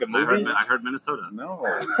 Underdog, the movie. I heard Minnesota. No.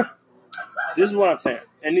 This is what I'm saying.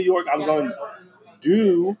 In New York, I'm going to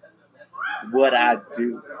do what I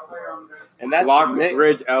do, and that's Lock the make,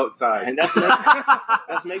 bridge outside. and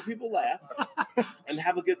that's make people laugh and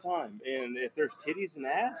have a good time. And if there's titties and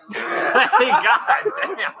ass, Hey, God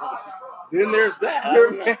damn. then there's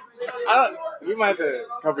that. We might have to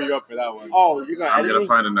cover you up for that one. Oh, you're gonna I'm edit going to me?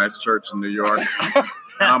 find a nice church in New York.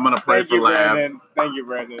 And I'm going to pray Thank for you, laugh. Brandon. Thank you,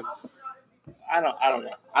 Brandon. I don't know.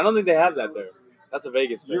 I don't think they have that there. That's a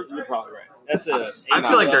Vegas thing. You're probably right. That's a. I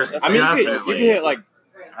feel like there's- that's I mean, you Definitely. could hit like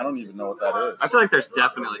I don't even know what that is. I feel like there's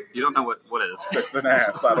definitely. You don't know what is. It's an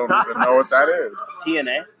ass. I don't even know what that is.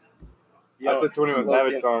 TNA. that's a 21 Well,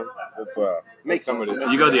 Savage song. It's Makes sense.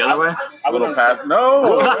 somebody- You go the other way? I would little pass. understand.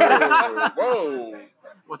 No. Whoa.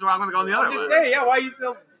 What's wrong with going the I'm other just way? saying, yeah. Why are you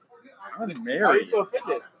so I'm why are married. you so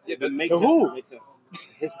offended? Yeah, It makes to sense. who? Makes sense.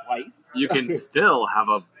 His wife. You can still have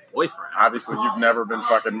a boyfriend. Obviously, you've never been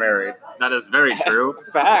fucking married. That is very true.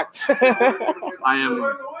 Fact. I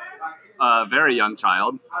am a very young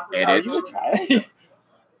child. Are you a child?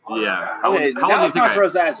 Yeah. How, Okay, how old do now you it's think time I for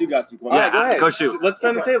us to ask you guys some All questions. right, go ahead. go shoot. Let's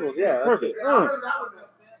turn the tables. Yeah, that's Perfect. good.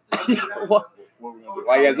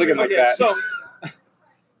 Why you guys looking like Okay, that? so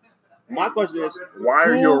my question is, Why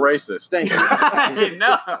are you a racist? thank you.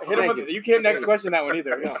 No. Hit him with, you can't next question that one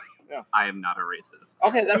either. Yeah. I am not a racist.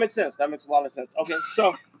 Okay, that makes sense. That makes a lot of sense. Okay,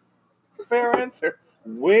 so Fair answer.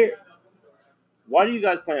 why do you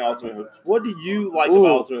guys play Ultimate Hoops? What do you like Ooh.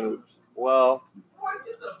 about Ultimate Hoops? Well,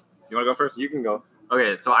 You want to go first? you can go.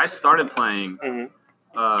 Okay, so I started playing Mhm.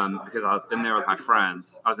 because I was in there with my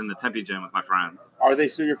friends. I was in the Tempe gym with my friends. Are they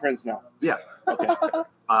still your friends now? Yeah. Okay.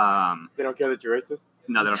 They don't care that you're racist.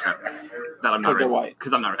 No, they don't care that I'm not 'Cause they're racist. white.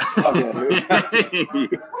 Because I'm not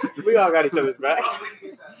racist. We all got each other's back.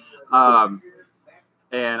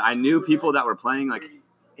 And I knew people that were playing like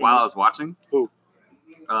while I was watching. Who?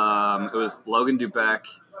 It was Logan Dubeck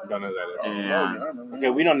Don't know that. and Okay,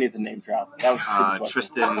 we don't need the name drop. That was a stupid question.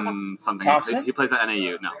 Tristan something. Thompson? He plays at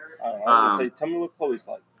NAU. No. I was gonna say, tell me what Chloe's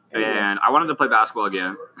like. And I wanted to play basketball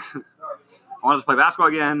again. I wanted to play basketball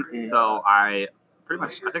again, so I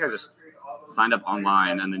think I just signed up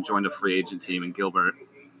online and then joined a free agent team in Gilbert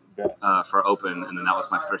for Open, and then that was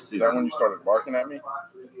my first Is that season. when you started barking at me?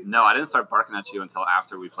 No, I didn't start barking at you until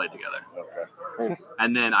after we played together. Okay.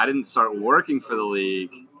 And then I didn't start working for the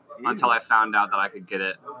league until I found out that I could get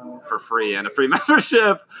it for free and a free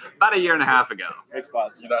membership about a year and a half ago. Makes a lot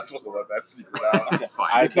of sense. You're not supposed to let that secret out. It's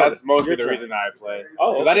fine. That's mostly Your the turn. reason I play.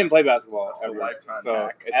 Oh, Because I didn't play basketball. It's the ever. lifetime So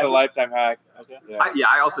hack. it's a lifetime hack. Okay. Yeah.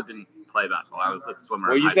 I also didn't play basketball. I was a swimmer.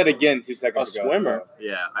 Well, in you high said school. again 2 seconds A ago. swimmer?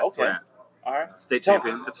 Yeah, I Okay. swam. All right. State Tell-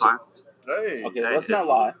 champion. It's fine. Hey. Okay, Hey, let's not it's-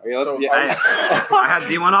 lie. So, yeah, So, Hey, I had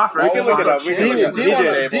D1 offers. We can look it up. We can look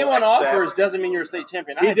it up. D1 offers doesn't mean you're a state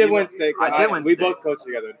champion. He did win state. I did win We state. both coached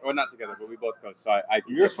together. Well, not together, but we both coached. So I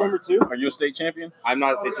You're a swimmer too? Are you a state champion? I'm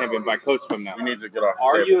not a state champion, but I coach swim now. You need to get off the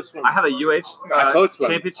Are table. you a swimmer? I have a UH I coach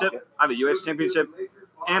swim. championship. I have a UH championship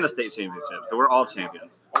and a state championship. So we're all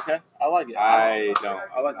champions. Okay, I like it. I don't.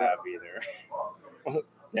 I like that either.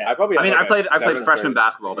 Yeah. I probably. I mean, have I played like a freshman 7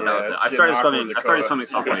 basketball, but that was it. it's I getting started awkward, swimming. I Dakota. started swimming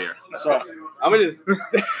sophomore year. So I'm gonna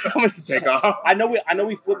just take off. I know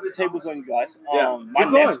we flipped the tables on you guys. Yeah. My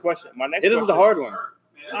Keep next going. question. My next It is question. the hard ones.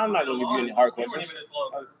 I'm not gonna give you any hard questions.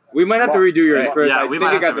 We might have to redo yours, Chris. Yeah, I we think might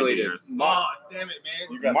it have got to redo deleted. yours. Oh, damn it, man.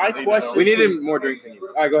 You got My the lead question- over. We needed more drinks than you.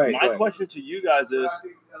 All right, go ahead. My go ahead. question to you guys is,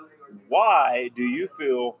 why do you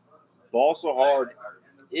feel Ball So Hard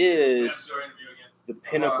is the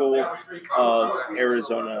pinnacle of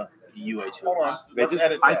Arizona UH? Hold on. They Let's just-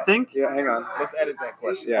 edit I that. think Yeah, hang on. Let's edit that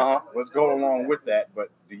question. Yeah. Uh-huh. Let's go along with that. But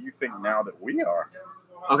do you think now that we are?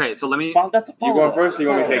 okay. So let me That's a You going follow-up. first? Or you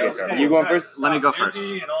want me to take it? You going first? let me go first.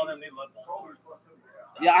 Izzy and all them, they love ball.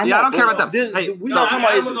 Yeah, I know. Yeah, I don't care about them. This- Hey, we so- not talking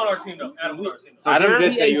about Adam Izzy. was on our team, though. Adam was on our team. So Adam here's-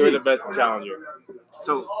 did say you were the best challenger.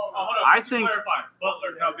 So Oh, hold on. I Just to think- clarify,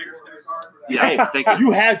 Butler now bigger stats. yeah. Hey, Thank you.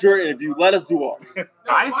 you had your interview. Let us do ours.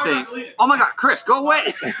 I think. Oh my God, Chris, go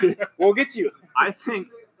away. We'll get you. I think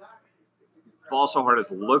Ball So Hard is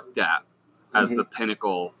looked at as Mhm. the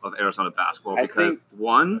pinnacle of Arizona basketball I because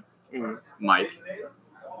one, Mhm. Mike.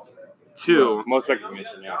 Two, Most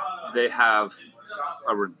recognition, yeah. they had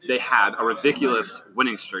a ridiculous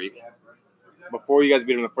winning streak. Before you guys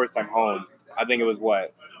beat him the first time home, I think it was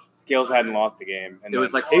what? Scales hadn't lost a game. And It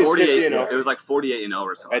was like He was 48. 50-0. It was like 48-0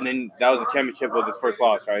 or something. And then that was the championship was his first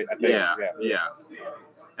loss, right? I think. Yeah.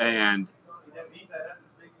 And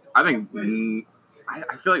I think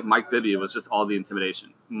I feel like Mike Bibby was just all the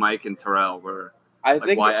intimidation. Mike and Terrell were I like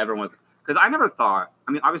think why everyone was because I never thought.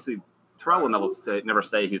 I mean, obviously Terrell will never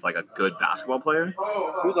say he's like a good basketball player, he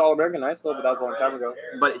was All American in high school, but that was a long time ago.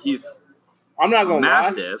 but he's I'm not gonna lie.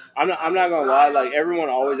 massive. I'm not gonna lie. Like everyone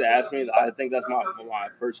always asks me. I think that's my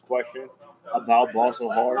first question about Ball So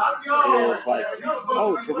Hard is like,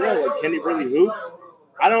 oh, Terrell, like, can he really hoop?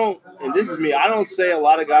 I don't, and this is me. I don't say a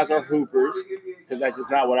lot of guys are hoopers because that's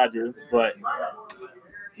just not what I do. But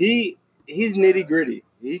he's nitty gritty.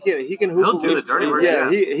 He can hoop. He'll a do little- the dirty work, Yeah,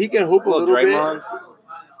 yeah. he can hoop a little bit. Draymond.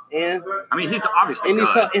 And I mean, he's obviously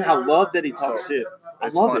good, and I love that he talks shit. I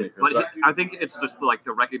It's love funny, it. 'cause but I think it's just like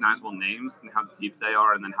the recognizable names and how deep they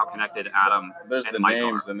are, and then how connected Adam There's and the Mike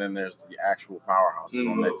names, are. and then there's the actual powerhouses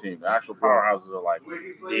on that team. The actual powerhouses are like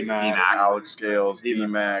D-Mac. D-Mac. Alex Scales, D-Mac.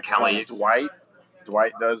 D-Mac, Kelly. Dwight.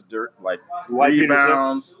 Dwight does dirt like Dwight Peterson.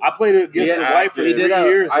 rebounds. I played against the White for he 3 did.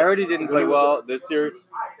 years. I heard he didn't play When he was well this year,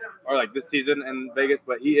 or like this season in Vegas,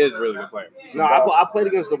 but he is a really good player. No, I played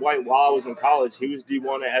against the White while I was in college. He was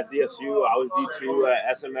D1 at SDSU. I was D2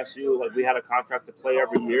 at SMSU. Like we had a contract to play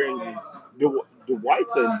every year, and the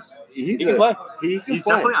White's he can play. He can He's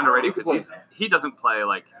play. definitely underrated He can because he doesn't play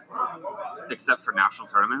like except for national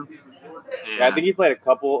tournaments. And Yeah, I think he played a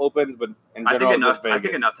couple opens, but in I general, think enough. just I Vegas.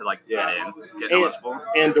 think enough to like get And- eligible.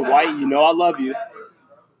 And Dwight, you know I love you.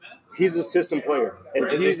 He's a system player.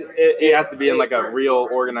 He has to be in like a real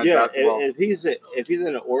organized basketball. If he's in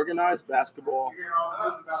an organized basketball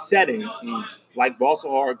setting, like Ball So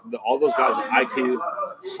Hard, all those guys are IQ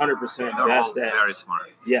 100% They're all best at. very smart.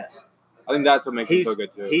 Yes. I think that's what makes him He's so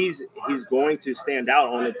good too. he's going to stand out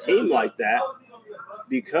on a team like that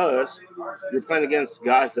because you're playing against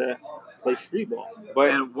guys that play street ball. But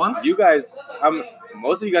And once you guys,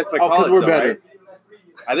 most of you guys play Oh, college. 'cause we're though, better. Right?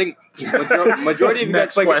 I think majority of you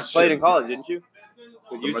guys Next question. played in college, didn't you?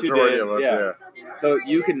 'Cause The you two majority did. of us, yeah. So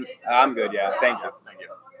you can. I'm good. Yeah. Thank you.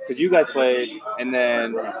 Because you guys played, and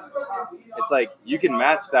then it's like you can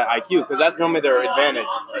match that IQ because that's normally their advantage.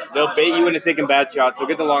 They'll bait you into taking bad shots. They'll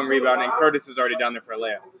get the long rebound, and Curtis is already down there for a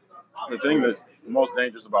layup. The thing that's the most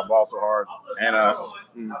dangerous about Ball So Hard and us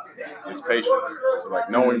is patience. It's like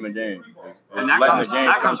knowing the game. and that letting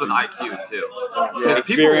comes the game with to you. IQ too. Yeah, Because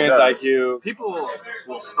Experience, does. IQ. People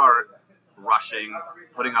will start rushing,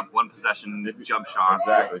 putting up one possession jump shots.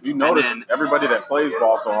 Exactly. If you notice, then- everybody that plays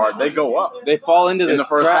ball so hard, they go up They fall into in the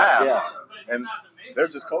first trap, half, Yeah, and they're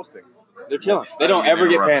just coasting. they're chilling. They don't ever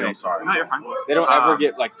get Interrupt you, I'm panicked. sorry. No, you're fine. They don't ever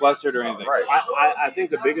get like flustered or anything. Right. I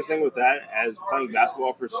think the biggest thing with that, as playing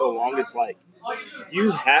basketball for so long, is like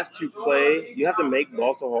you have to make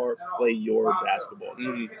ball so hard play your basketball.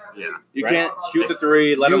 Yeah. You Right. can't shoot the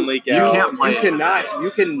three, let them leak you out. can't play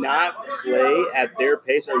You cannot play at their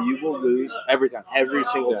pace, or you will lose every time. every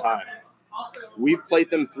single time. We've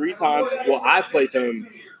played them 3 times. Well, I've played them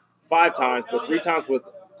 5 times, but 3 times with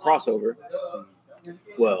crossover.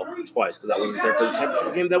 Well, twice because I wasn't there for the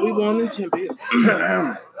championship game that we won in Tempe.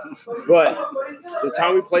 But the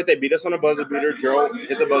time we played, they beat us on a buzzer beater. Gerald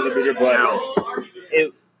hit the buzzer beater, but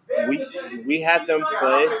we had them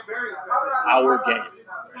play our game.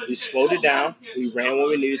 We slowed it down. We ran when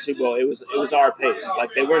we needed to, but it was our pace. Like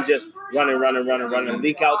they weren't just running,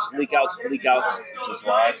 leak outs. Which is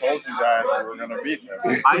why I told you guys we were going to beat them.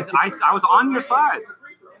 I was on your side.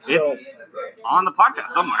 It's on the podcast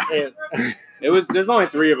somewhere. And There's only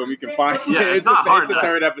 3 of them you can find. Yeah, it's not hard The to-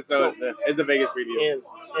 third episode is the Vegas preview. And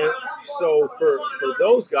so for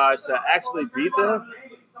those guys to actually beat them,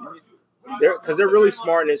 because they're really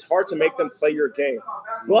smart, and it's hard to make them play your game.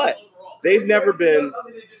 But they've never been,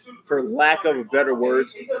 for lack of better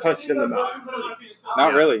words, punched in the mouth.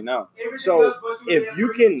 Not really, no. So if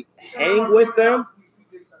you can hang with them,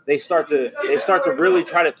 they start to really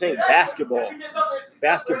try to think basketball,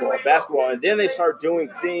 and then they start doing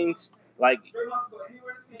things like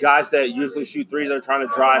guys that usually shoot threes are trying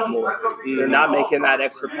to drive more. They're not making that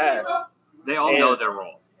extra pass. They all know their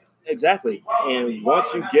role. Exactly. And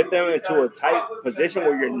once you get them into a tight position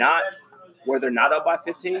where they're not up by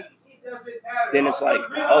 15, then it's like,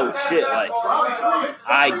 oh shit, like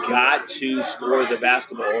I got to score the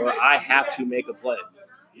basketball, or I have to make a play.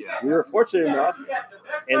 Yeah. We were fortunate enough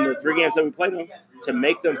in the 3 games that we played them to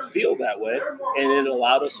make them feel that way, and it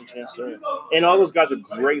allowed us a chance to win. And all those guys are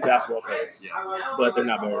great basketball players, but they're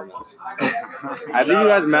not better than us. I think you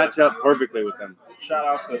guys match up perfectly with them. Shout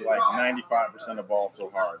out to like 95% of ball so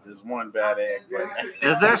hard. There's one bad egg, but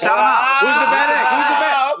Is there? Shout out. Who's the bad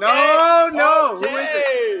egg? No. Who is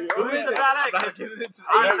it? Who is the bad egg?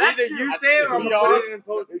 Either you say it or I'm We going to are- put it in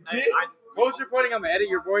post. Post recording, I'm going to edit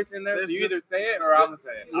your voice in there, so This you just- either say it or I'm going to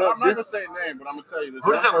say it. I'm not going to say a name, but I'm going to tell you this.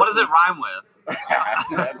 What does it rhyme with?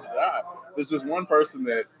 There's just one person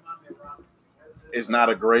that is not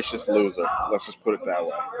a gracious loser. Let's just put it that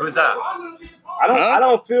way. Who's that? I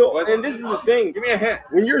don't feel, and this is the thing. Give me a hint.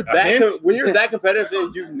 When you're hint? when you're that competitive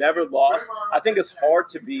and you've never lost, I think it's hard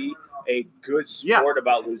to be a good sport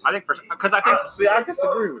about losing. I think because I think See, I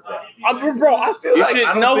disagree with that. Bro, I feel You like, should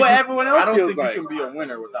I don't know think what you- everyone I else don't feels think like you can be a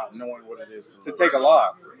winner without knowing what it is to take a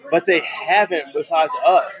loss. but they haven't besides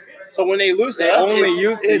us. So when they lose, They to us, only it's-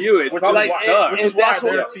 use for it's- you. It Which probably is why, sucks. which and is why that's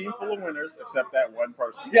they're what- a team full of winners, except that one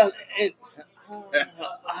person. Yeah, and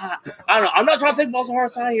I don't know. I'm not trying to take balls to hard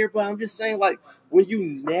side here, but I'm just saying, like, when you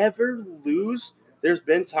never lose, there's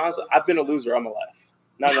been times I've been a loser all my life.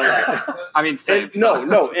 Not gonna lie. I mean same. And,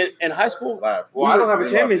 no. In high school, Laugh. Well, I don't have a We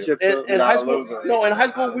love you. championship. So in not high a school, loser. in high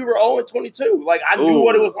school we were 0-22. Like I knew Ooh.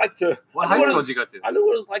 what it was like to. What I high knew school what did you go to? I knew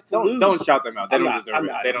what it was like to lose. Don't shout them out. They I'm don't not- deserve I'm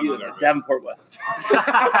it. not. They don't You- deserve it. Davenport West.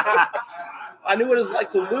 I knew what it was like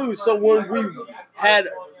to lose. So when we had,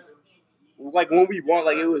 like, when we won,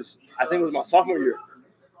 like, it was, I think it was my sophomore year,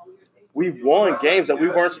 we won games that we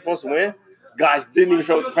weren't supposed to win. Guys didn't even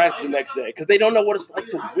show up to practice the next day because they don't know what it's like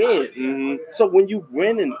to win. Mm-hmm. So when you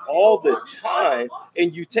win in all the time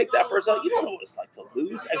and you take that first out, you don't know what it's like to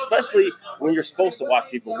lose, especially when you're supposed to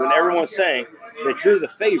watch people, when everyone's saying that you're the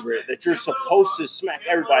favorite, that you're supposed to smack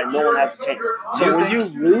everybody, no one has a chance. So when you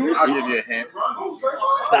lose, I'll give you a hint.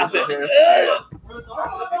 stop it.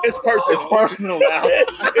 It's personal. It's personal now.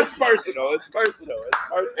 It's personal. It's personal.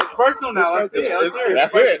 It's personal now. Let's see. It's- Let's hear it.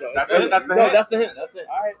 that's it. That's it. That's the No, hint. that's the hint. That's it.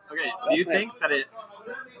 All right. Okay. Do you think that it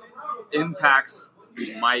impacts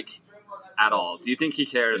Mike at all? Do you think he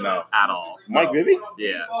cares No. at all? Mike Bibby?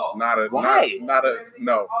 Yeah. Not a Why? Not a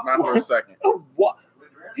no. Not for a second. Oh, what?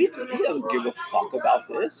 He doesn't give a fuck about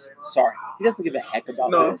this. Sorry, he doesn't give a heck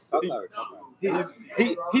about No. this. He doesn't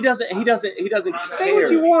Say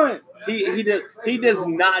what you care. want. He does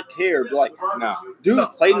not care. Like, No. dude's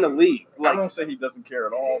played in the league. I Like, don't say he doesn't care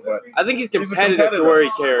at all, but I think he's He's a competitive to competitor. where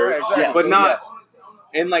he cares, Right, exactly. but not Yes.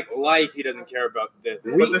 in like life. He doesn't care about this.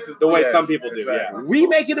 But this is the way yeah, some people do. exactly. we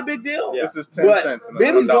make it a big deal. Yeah. This is 10 But cents. in a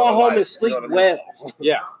Bibby's $1 going home life, and sleep you know what I mean? well.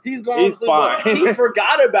 Yeah. He's going He's to sleep well. fine. He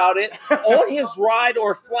forgot about it on his ride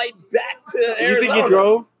or flight back to Yeah. You Arizona. think he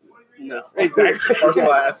drove? No, exactly. First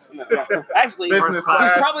class. No. Actually, Business he's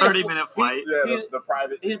class. probably 30-minute flight. Yeah, the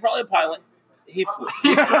private. He's probably a pilot. He flew.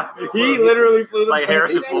 He literally flew the Like plane.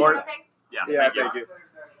 Harrison Ford. Yeah. Yeah, thank you.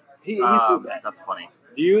 He flew back. That's funny.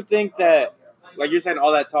 Do you think that, like you're saying,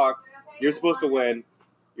 all that talk, you're supposed to win,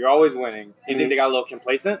 you're always winning. Do you think they got a little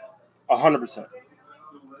complacent? 100%.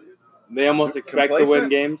 They almost expect to win Complacent?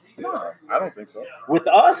 games. No, I don't think so. With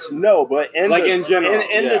us, no, but Like in general,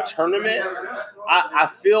 in yeah. the tournament, I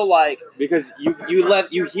feel like Because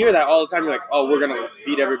you hear that all the time. You're like, oh, we're gonna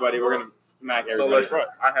beat everybody. We're gonna smack So everybody. listen,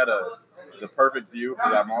 I had the perfect view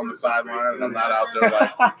because I'm on the sideline and I'm not out there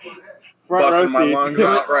like Front row busting my seats. lungs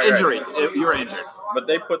out. Right, Injury. right. You were injured. But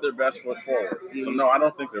they put their best foot forward. So no, I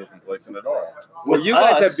don't think they were complacent at all. Well, with you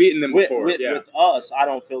guys us- have beaten them with, before. With, yeah. with us, I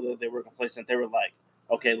don't feel that they were complacent. They were like,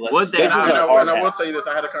 okay, let's. Would they this is not? a hard And I will half. tell you this: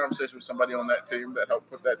 I had a conversation with somebody on that team that helped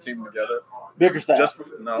put that team together. Bickerstaff. Just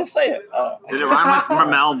Just say it. Did it rhyme with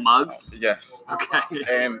Ramel Muggs? yes, Okay.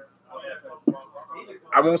 and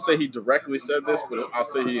I won't say he directly said this, but I'll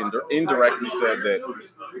say he indirectly said that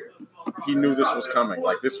he knew this was coming.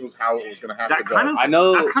 Like this was how it was going to have to That go. kind of. I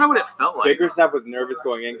know That's kind of what it felt like. Bickerstaff was nervous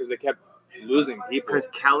going in because they kept losing people. Because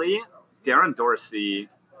Kelly, Darren Dorsey.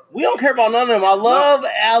 We don't care about none of them. I love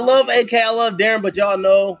AK. I love Darren, but y'all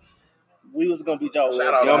know we was gonna beat y'all.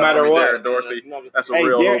 Shout out No to matter homie what. Darren Dorsey. That's a Hey,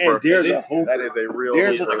 real Darren, hooper. and Darren's a hooper. That is a real Darren's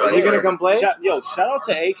hooper. just a right Is he gonna there. come play? Shout out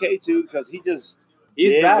to AK too because he just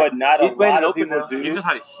He's did back. what not He's a playing lot an of open people now. do. He just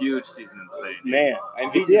had a huge season in Spain. Man,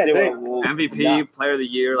 And he he just did did big. what MVP, Player of the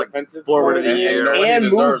Year, like Defensive forward of the And you year. know what? He And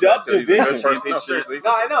deserves moved that, up too. He's a division. good person. No, seriously.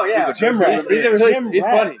 No, I know. Yeah, He's a Jim good Rat. man. He's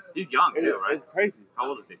funny. He's young too, right? It's crazy. How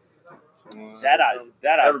old is he? That I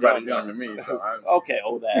Everybody's don't younger than me, so I. know. Okay,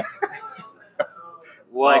 old ass.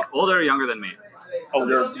 Like older or younger than me?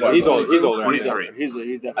 Older. What, He's older. He's older. 23. He's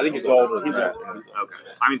definitely. I think he's older. He's Yeah. older. Okay.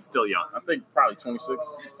 I mean, still young. I think probably 26.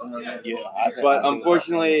 Something like that. Yeah, But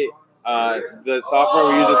unfortunately, the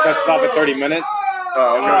software we use just cuts us off at 30 minutes.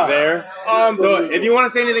 And we're there. So if you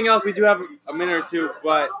want to say anything else, we do have a minute or two,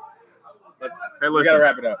 but Hey, we listen. got to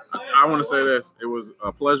wrap it up. I want to say this. It was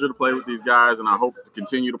a pleasure to play with these guys, and I hope to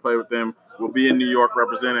continue to play with them. We'll be in New York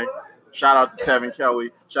representing. Shout out to Tevin Kelly.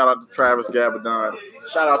 Shout out to Travis Gabadon.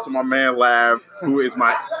 Shout out to my man Lav, who is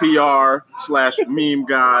my PR/meme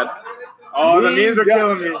god. Oh, the memes are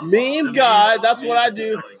killing me. Meme God, that's what I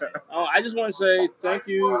do. I just want to say thank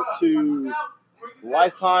you to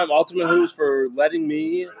Lifetime Ultimate Hoops for letting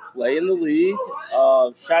me play in the league.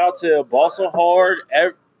 Shout out to Ball So Hard,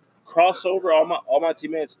 crossover, all my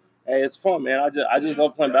teammates. Hey, it's fun, man. I just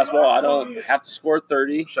love playing basketball. I don't have to score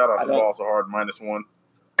 30. Shout out I to don't- Ball So Hard -1.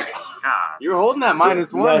 God. You're holding that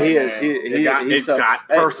 -1. No, he is. It He's got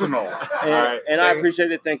personal. And, All right. and I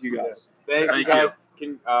appreciate it. Thank you, guys. Thank you Thank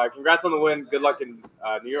guys. Congrats on the win. Good luck in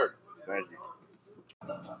New York. Thank you.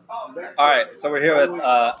 All right, so we're here with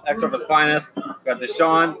Extrovert's Finest. We got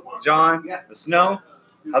Deshaun, John, the Snow.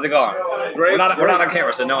 How's it going? Great. We're not on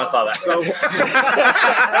camera, so no one saw that. So, hey,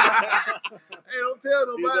 don't tell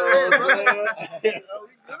nobody.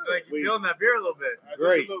 Like you're feeling that beer a little bit.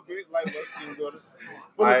 Great. A little bit, like, feeling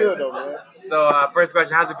Alright. good though, man. So first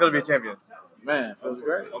question, how's it feel to be a champion? Man, feels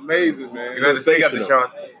great. Amazing, man. You got to speak up, Sensational.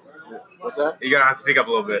 Deshaun. What's that? You're going to have to speak up a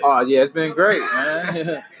little bit. Oh, yeah, it's been great,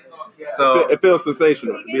 man. So, It feels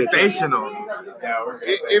sensational. to be a champion. sensational.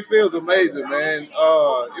 It feels amazing, man.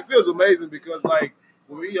 It feels amazing because, like,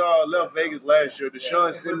 when we left Vegas last year,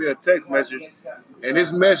 Deshaun sent me a text message, and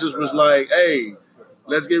his message was like, hey,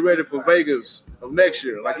 let's get ready for Vegas of next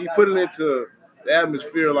year. Like, he put it into the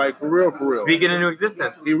atmosphere, like, for real, for real. Speaking into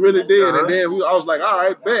existence. He really did. Uh-huh. And then I was like, all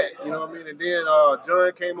right, bet. You know what I mean? And then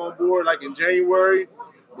John came on board, like, in January.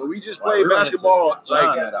 But we just played basketball,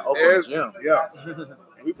 like, yeah.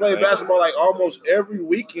 We played basketball, like, almost every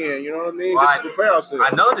weekend, you know what I mean? Just to prepare ourselves.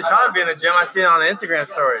 I know Deshaun be in the gym. I see it on the Instagram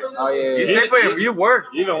story. Oh, yeah. You say, but you work.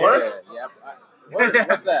 You even work? Yeah.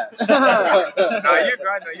 What's that? No, you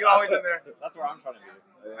grind. You always in there. That's where I'm trying to be.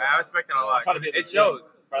 I respect it a lot. Trying to be in the It shows.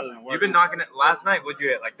 rather than work. You've been knocking it. Last night, what'd you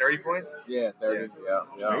hit? Like 30 points? Yeah, 30. Yeah.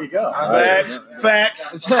 There you go. Facts.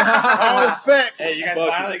 All facts. Hey, you guys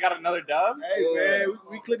finally got another dub? Hey, man,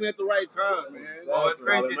 we clicking at the right time, man. Oh, it's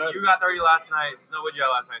crazy. You got 30 last night. Snow, what'd you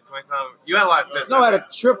have last night? 20-something. You had a lot of assists. Snow had a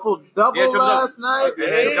triple-double Yeah, triple-double. last night. And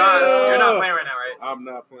then John, you're not playing right now, right? I'm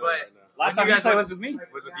not playing But right now. Last time you played was with me.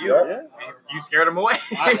 Was with you. Yeah. You scared him away.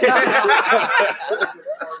 All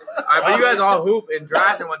right, but you guys all hoop and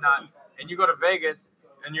draft and whatnot, and you go to Vegas,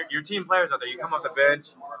 and your team players out there. You come off the bench.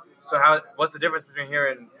 So what's the difference between here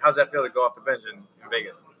and how's that feel to go off the bench in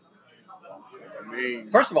Vegas? I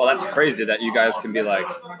mean, First of all, that's crazy that you guys can be like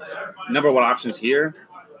number one options here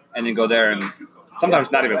and then go there and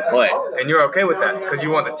sometimes not even play. And you're okay with that because you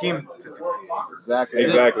want the team to succeed. Exactly.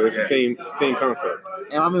 Exactly. It's a team concept.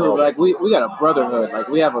 And I mean, like we got a brotherhood. Like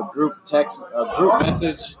we have a group text, a group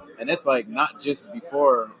message, and it's like not just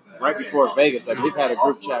right before Vegas. Like we've had a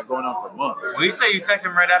group chat going on for months. Well, you say you texted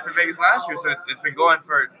him right after Vegas last year, so it's been going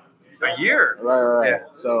for a year. Right. Yeah.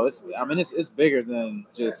 So it's bigger than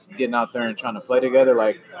just getting out there and trying to play together.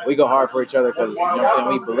 Like we go hard for each other because you know what I'm saying,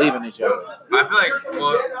 we believe in each other. I feel like,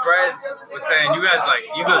 well, Fred was saying you guys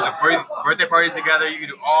you go to birthday parties together, you can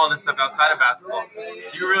do all this stuff outside of basketball.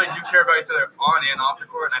 So you really do care about each other on and off the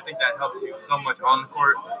court, and I think that helps you so much on the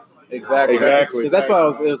court. Exactly. Because that's why it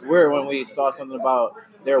was weird when we saw something about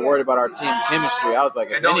they were worried about our team chemistry. I was like,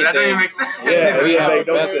 that don't even make sense. Yeah, we have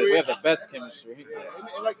the best chemistry.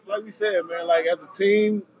 And like we said, man, like as a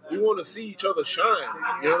team, we want to see each other shine.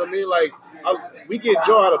 You know what I mean? Like we get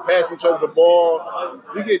joy out of passing each other the ball.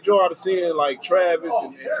 We get joy out of seeing like Travis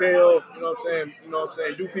and Tails. You know what I'm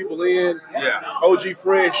saying? Do people in? Yeah. OG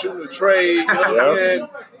Fred shooting a trade. You know what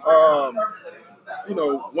I'm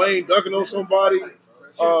saying? Wayne dunking on somebody.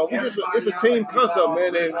 It's a team concept,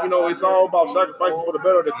 man, and it's all about sacrificing for the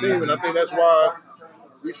better of the team, and I think that's why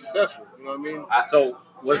we're successful. You know what I mean? So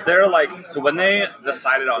was there when they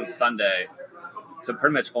decided on Sunday to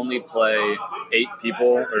pretty much only play 8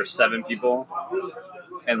 people or 7 people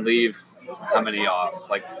and leave how many off?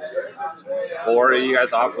 Like 4 of you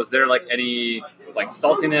guys off? Was there any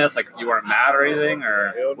saltiness? Like you weren't mad or anything?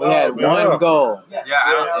 Or we had one goal.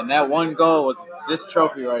 Yeah, and that one goal was this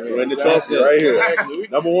trophy right here. We're in the trophy right here.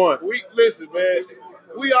 Number one. Listen, man.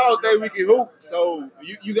 We all think we can hoop, so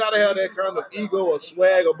you got to have that kind of ego or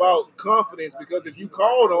swag about confidence because if you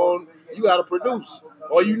called on, you got to produce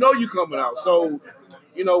or you coming out. So,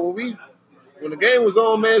 when the game was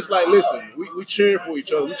on, man, it's like, listen, we cheering for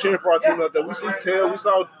each other. We cheering for our team out there. We see we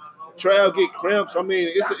saw Trav get cramps. I mean,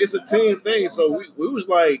 it's a team thing. So we was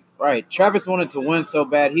like, right. Travis wanted to win so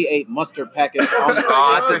bad he ate mustard packets on the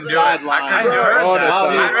sideline. I'd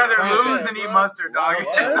rather lose than eat mustard, dog.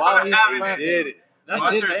 While he's did it.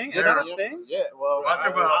 That's his thing? Is that a thing? Yeah, well, it's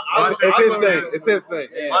his thing. It's his thing.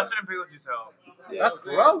 Yeah. Mustard and pickle juice help. Yeah, that's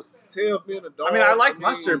gross. Tails being a dog. I mean, I like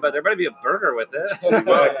mustard, but there better be a burger with it.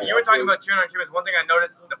 Well, you were talking about cheering on achievements. One thing I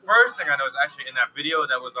noticed, the first thing I noticed actually in that video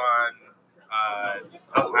that was on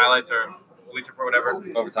House Highlights or Bleacher Report, whatever.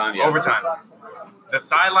 Overtime, yeah. Overtime. The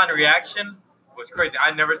sideline reaction was crazy.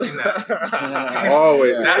 I'd never seen that.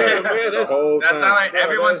 Always. That sideline,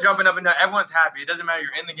 everyone's jumping up and down. Everyone's happy. It doesn't matter.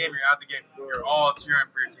 You're in the game. You're out the game. You're all cheering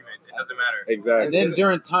for your teammates. It doesn't matter. Exactly. And then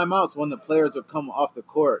during timeouts, when the players would come off the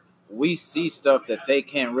court, we see stuff that they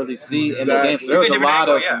can't really see in the game. So there was a lot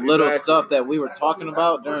of little stuff that we were talking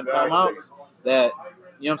about during timeouts that,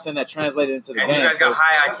 you know what I'm saying, that translated into the game. And you guys got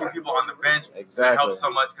high IQ people on the bench. Exactly. It helps so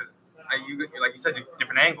much because, like you said,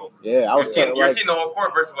 different angle. Yeah, You're seeing the whole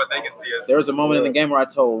court versus what they can see. There was a moment in the game where I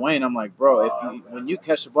told Wayne, I'm like, bro, when you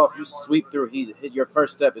catch the ball, if you sweep through, your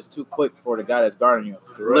first step is too quick for the guy that's guarding you.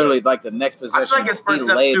 Right. Literally, like the next possession, I feel like his first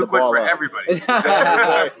step is too quick for everybody. It's like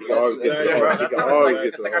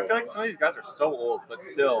I feel like some of these guys are so old, but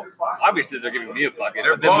still, obviously they're giving me a bucket.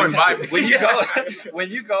 They're blowing by me. When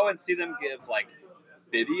you go and see them give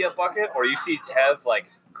Bibby a bucket, or you see Tev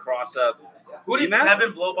cross up. Who did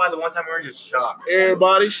Tevin blow by the one time we were just shocked?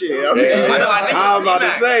 Everybody shit. I was about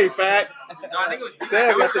to say, facts. No, I think it was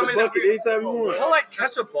Tev got to the bucket anytime you want. He'll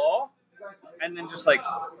catch a ball and then just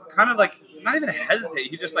kind of not even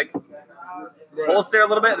hesitate. He just holds there a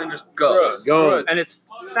little bit and then just goes. And it's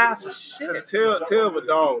fast as shit. Tell a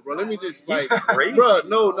dog, bro. Let me just crazy. Bro,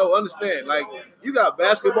 no, understand. You got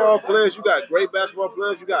basketball players, you got great basketball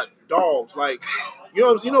players, you got dogs. You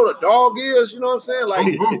know what a dog is? You know what I'm saying?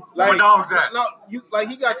 What dog's that? No,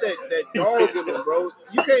 he got that dog in him, bro.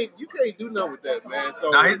 You can't do nothing with that, man. So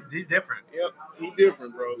no, he's different. Yep, he's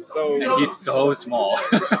different, bro. So and he's so small,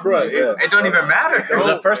 bro. Yeah. It don't even matter.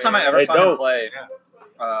 The first time I ever saw him play,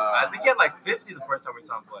 I think he had 50 the first time we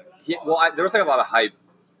saw him play. There was a lot of hype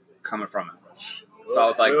coming from him. So I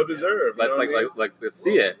was like, well deserved. Let's let's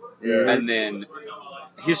see it. Yeah. And then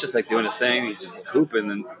he's just doing his thing. He's just hooping.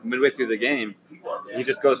 And midway through the game, he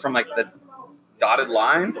just goes from the dotted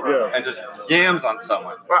line and just yams on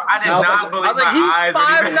someone. Bro, I did not believe my eyes.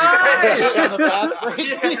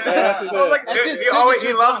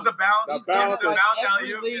 He loves the bounce. The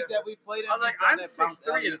every league that we played in. I was like, I'm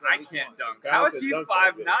 6'3" and I can't dunk. How is he 5'9"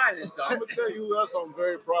 and dunk? I'm gonna tell you who else I'm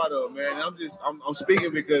very proud of, man. I'm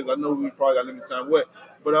speaking because I know we probably got limited time. But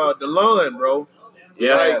DeLon, bro.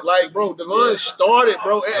 Yeah, bro, DeLon started,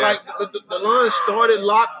 bro. DeLon started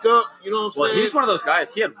locked up. You know what I'm saying? Well, he's one of those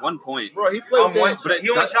guys. He had 1 point. Bro, he played one, but he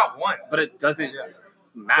only shot once. But it doesn't.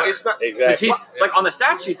 matter. It's not Because he's like on the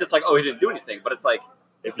stat sheets, it's like, oh, he didn't do anything, but it's like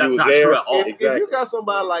If he that's was not there, true at all. If you got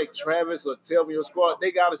somebody like Travis or Telvin your squad,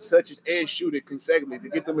 they got to touch it and shoot it consecutively to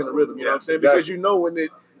get them in the rhythm. You know what I'm saying? exactly. Because you know when they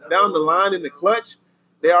down the line in the clutch,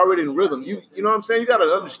 they already in rhythm. You know what I'm saying? You got to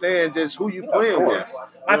understand just who you playing with.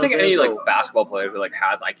 I think any So, like basketball player who like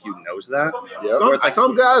has IQ knows that.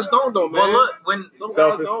 some guys don't though, man. Well, look, when Some guys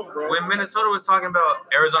Selfish. don't, bro. when Minnesota was talking about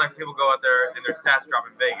Arizona people go out there and their stats drop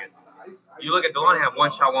in Vegas, you look at Delon have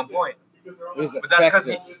 1 shot, 1 point. It was But that's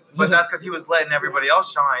effective. because he was letting everybody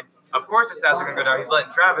else shine. Of course, the stats are gonna go down. He's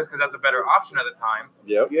letting Travis because that's a better option at the time.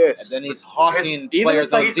 Yep. Yes. And then he's hawking Even players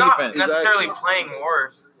if on He's not defense. necessarily playing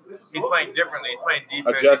worse. He's playing differently. He's playing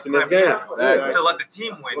defense. Adjusting He's his playing game. Exactly. to let the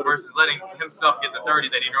team win versus letting himself get the 30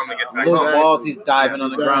 that he normally gets back Loose home. balls, he's diving on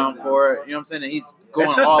the ground for it. You know what I'm saying? And he's going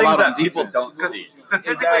It's just all things out on that people defense. don't see.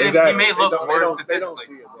 Statistically, Exactly. he may look They worse don't see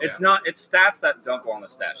statistically. it, bro. It's not. It's stats that don't go on the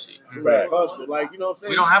stat sheet. Facts. Hustle, like you know what I'm saying.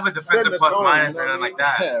 We don't have a He's setting defensive the plus tone, minus you or know nothing what I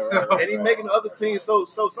like that. Yeah, right. And he making the other teams so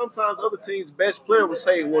sometimes other teams' best player will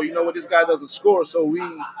say, well, you know what, this guy doesn't score, so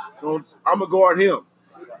I'm gonna guard him.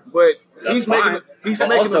 But he's fine. making he's But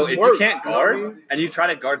making also, them if work, you can't know what I guard mean? and you try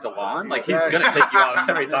to guard DeLon, like he's Exactly. gonna take you out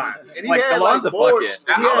every time. And he Like had, DeLon's like, a boards.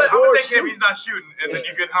 bucket. He had I'm gonna boards take him. too. He's not shooting, and then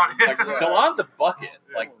you get on him. DeLon's a bucket,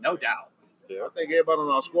 like no doubt. I think everybody on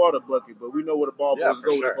our squad a bucket, but we know where the ball Yeah, supposed to for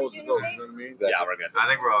go. sure. It's supposed to go. You know what I mean? Yeah, we're good. I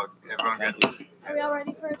think everyone good. Are we all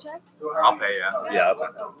ready for our checks? I'll pay you. Yeah, that's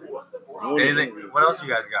fine. Anything? What else you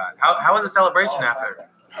guys got? How was the celebration after?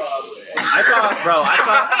 I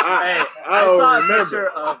saw a picture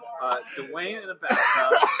of Dwayne in a bathtub.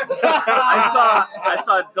 I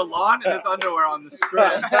saw DeLon in his underwear on the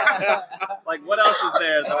strip. Like, what else is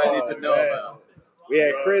there that I need to know about? We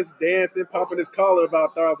had Chris dancing, popping his collar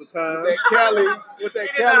about 1,000 times. That Cali with that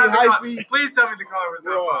Cali hyphy. Please tell me the color was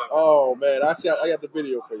not fun. Oh man, I got the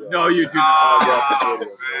video for you. No, you do not. I got the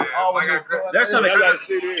video. Oh, I got There's some. I gotta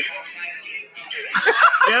see this.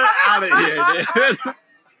 Get out of here, dude.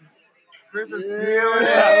 Chris is Yeah. feeling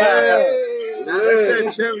it.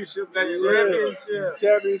 That's that championship. That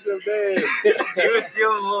Championship day. He was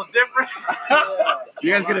feeling a little different.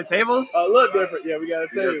 You guys get a table? A little different. Yeah, we got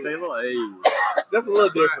to You tell got a you. table? Hey. That's a little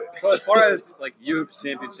different. So as far as like UHoops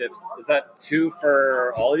championships, is that 2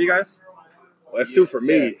 for all of you guys? Well, that's 2 for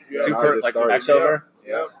me. Yeah. 2 I for just like some started. X over?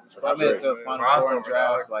 Yep. I made it to a Final Four and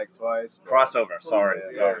draft like twice. Crossover. Sorry.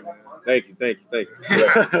 Thank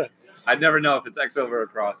you. I'd never know if it's X over or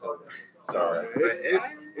crossover. Sorry.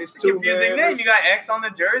 It's too Confusing name. You got X on the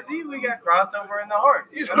jersey. We got crossover in the heart.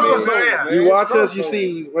 It's I mean, crossover, yeah. man. You watch It's us, you crossover.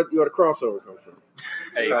 see where the crossover comes from.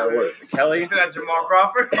 Hey, That's how it works. Kelly, That Jamal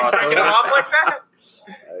Crawford. Crossover. Cracking him off like that.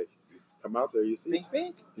 Hey, come out there, you see.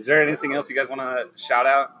 is there anything else you guys want to shout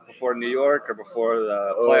out before New York or before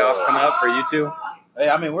the playoffs come up for you two? Hey,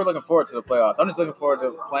 I mean, we're looking forward to the playoffs. I'm just looking forward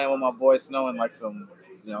to playing with my boy Snow in like some,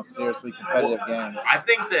 seriously competitive games. I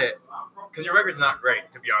think that because your record's not great,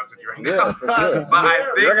 to be honest with you right Yeah, now. for sure. But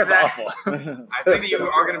I think Your record's that awful. I think that you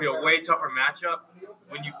are going to be a way tougher matchup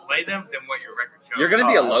when you play them than what your record shows. You're going to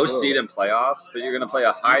be a low absolutely. seed in playoffs, but you're going to play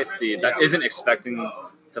a high seed that isn't expecting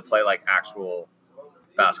to play like actual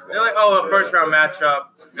basketball. They're like, oh, a first round matchup.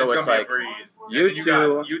 So it's it's gonna like be a breeze. you And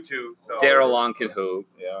two, you two. So Daryl Long can hoop.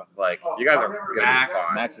 Yeah. Like, you guys are going to Max. be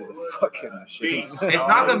fine. Max is a fucking machine. It's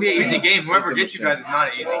not going to be an easy game. Whoever He's a gets you machine. guys is not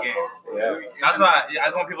an easy game. Yeah. That's why I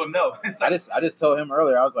just want people to know. It's like, I just told him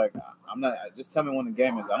earlier. I was like, I'm not. Just tell me when the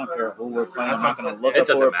game is. I don't care who we're playing. I'm not going to look It up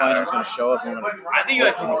who doesn't we're playing. I'm matter. just going to show up and we're gonna, I think you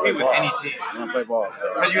guys can compete with any team. we're gonna play ball. So.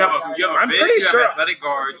 Because you have a I'm big, pretty you sure- have athletic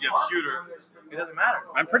guards, you have shooter. It doesn't matter.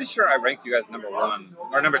 I'm pretty sure I ranked you guys number 1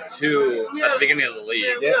 or number 2 at the beginning of the league.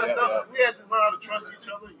 We had to learn how to trust each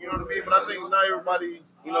other, you know what I mean? But I think not everybody,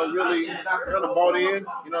 really kind of bought in,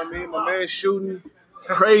 you know what I mean? My man's shooting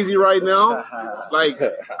crazy right now, like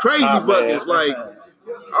crazy buckets, like,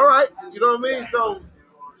 all right, you know what I mean? So,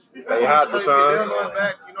 Stay hot, straight, Deshaun. get down,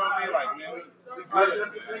 back, you know what I mean? Like, man, we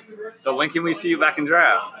good. So when can we see you back in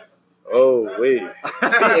draft? Oh, wait.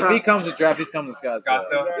 If he comes to draft, he's coming to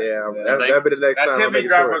Scottsdale. Yeah, Yeah. that'll be the next That time. Timmy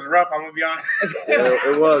draft was rough, I'm going to be honest. Yeah,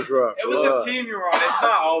 it was rough. It was the team you were on. It's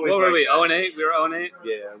not always What were like we, that. 0-8? We were 0-8?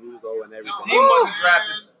 Yeah, we was 0 and everything. The team wasn't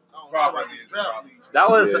drafted properly. That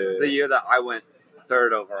was Yeah. the year that I went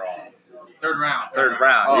 3rd overall. Third round. Third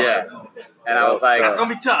round, yeah. And I was like, That's going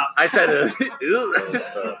to be tough. I said, That was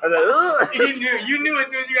tough. You knew as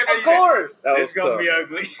soon as you got there. of course. That It's was going to tough.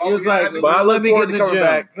 be ugly. He was like, But I let look me forward get in to the coming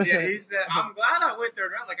gym. back. Yeah, he said, I'm glad I went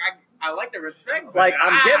third round. Like, I like the respect. but Like,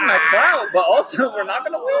 I'm getting my clout, but also we're not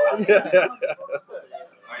going to win.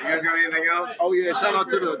 You guys got anything else? Oh yeah, shout out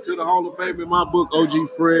to the Hall of Fame in my book, OG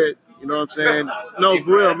Fred. You know what I'm saying? No,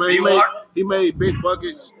 for real, man. He made big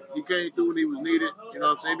buckets. he came through when he was needed. You know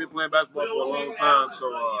what I'm saying? He been playing basketball for a long time,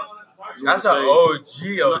 so That's an OG.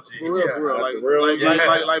 For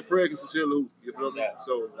real. Like Fred can sincerely hoop. You feel me?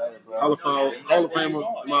 So Hall of Famer,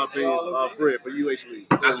 in my opinion, Fred for UH League.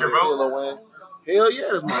 That's your vote? Hell yeah,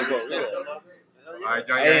 that's my vote. Yeah. All right,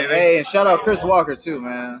 John. Hey, and shout out Chris Walker too,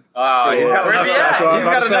 man. Oh, he's got enough shots. He's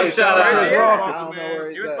got enough Shout out Chris shots. Walker. I don't know where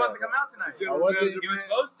He he's was at. supposed to come out tonight. Oh, was he? He was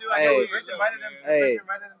supposed to. I Hey. know. Chris invited him. Hey.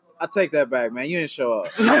 I take that back, man. You didn't show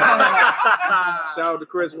up. Shout out to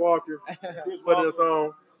Chris Walker. Who's putting us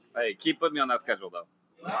on? Hey, keep putting me on that schedule though.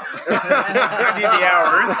 We need the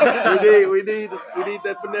hours. we need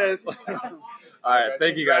that finesse. All right,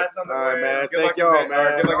 thank you guys. All right, man. Good Thank luck, y'all, man.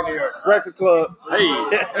 man. Good luck in New York. Breakfast Club. Hey,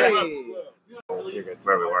 Hey. you're good.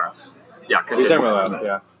 Where we were. Yeah, He's talking continue. about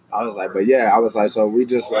yeah. I was like, but yeah, I was like, so we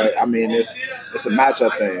just like, I mean, it's a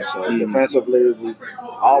matchup thing. So defensively, we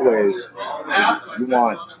always you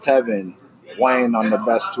want Tevin, Wayne on the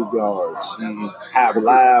best two guards, have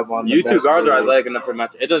Lav on the You best two guards are big. athletic enough to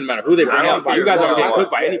match. It doesn't matter who they bring out. You guys are getting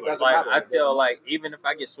cooked by anybody. Doesn't Like matter. I tell, like even if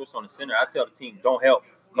I get switched on the center, I tell the team don't help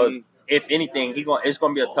because if anything, it's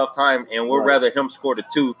gonna be a tough time, and we'd rather him score the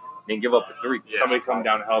 2 than give up the 3. Yeah. Somebody come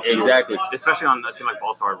down and help. Exactly. Especially on a team like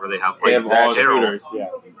Ballstar where they have They like have all Gerald, shooters. Yeah.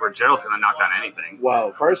 where Gerald's gonna knock down anything.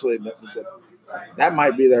 Well, firstly, that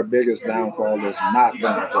might be their biggest downfall is not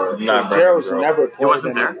Brennan Gerald. Not Brennan Gerald's Gerald. never played.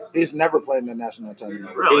 wasn't in there? He's never played in the national tournament.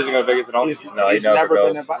 He Really? doesn't go to Vegas at all. He's No, he he's never never been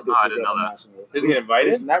goes. invited Oh, I to didn't go know to that. national. Does he get invited?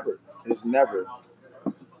 He's never.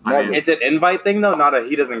 I mean, It's an invite thing though, not a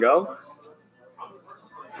he doesn't go.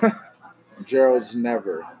 Gerald's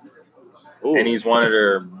never. And he's one of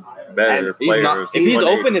their better And He's players. not, if he's When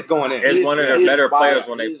they- open, it's going in. It's one of their He's better by- players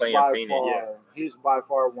when they he's play in by Phoenix. far- He's by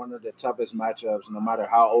far one of the toughest matchups, no matter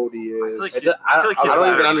how old he I feel is. like It he's, does- I he's don't a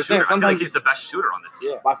even better understand. shooter. I feel like Sometimes- he's the best shooter on the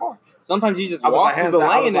team. By far. Sometimes he just I was like, walks through hands the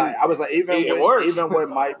down, lane and I was like, even it works. with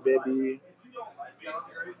Mike Bibby,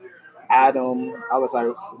 Adam, I was like,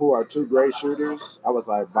 who are two great shooters. I was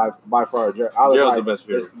like, by far, I was Gerald's like, the best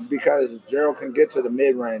shooter. it's because Gerald can get to the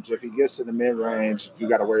mid range. If he gets to the mid range, you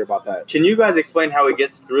got to worry about that. Can you guys explain how he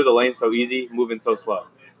gets through the lane so easy, moving so slow?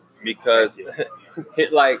 Because he's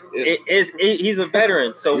a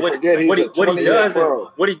veteran. So You what forget he's a he 20-year does is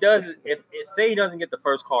pro. if say he doesn't get the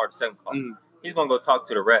first call or the second call, he's gonna go talk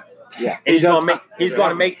to the ref. Yeah. And he's gonna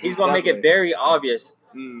make Definitely. it very obvious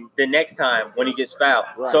the next time when he gets fouled.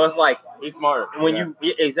 Right. So it's like He's smart. when you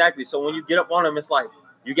exactly. So when you get up on him, it's like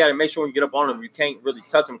you got to make sure when you get up on him, you can't really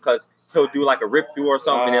touch him because he'll do like a rip through or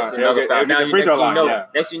something. It's another foul. Now free throw line,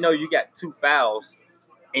 next thing you know, you got 2 fouls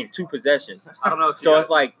in 2 possessions. I don't know if So it's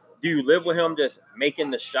like, do you live with him just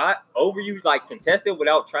making the shot over you, like contested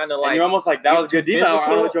without trying to And like? you're almost like, that was good defense. I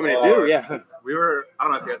don't know what you want me to do. Or- Yeah. we were, I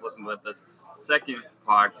don't know if you guys listened to the second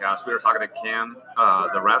podcast. We were talking to Cam,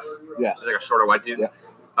 the ref. Yes. He's like a shorter white dude. Yeah.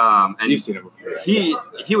 And You've seen it before. he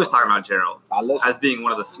was talking about Gerald I listen. as being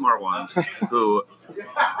one of the smart ones who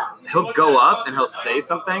he'll go up and he'll say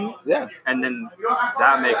something, Yeah. and then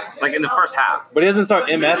that makes like in the first half. But he doesn't start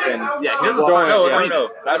MFing. Yeah, he doesn't Well, start No, screaming.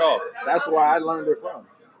 not at all. That's where I learned it from.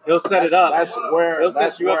 He'll set it up. That's where He'll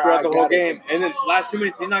that's set you up where throughout I the whole got it game. And then last 2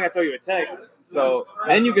 minutes, he's not going to throw you a tech. So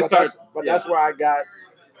then you can But start. that's where I got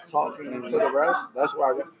talking to the refs. That's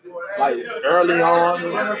where I got like early on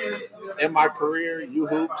in my career, you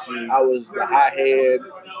hoops. I was the hot head.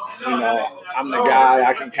 You know, I'm the guy.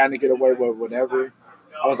 I can kind of get away with whatever.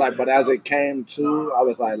 I was like, but as it came to, I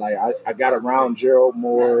was like I got around Gerald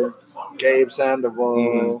Moore, Gabe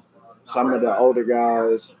Sandoval, some of the older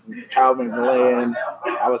guys, Calvin Glenn.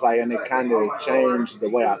 I was like, and it kind of changed the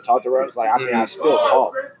way I talked to refs. Like, I mean, I still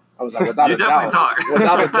talk. I was like, without You a definitely doubt, talk.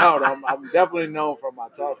 without a doubt, I'm definitely known for my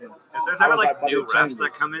talking. If there's I ever was like but new it refs changes.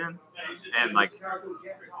 that come in, and like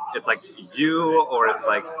it's like you or it's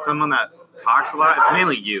like someone that talks a lot, it's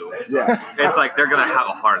mainly you. Yeah. It's like they're gonna have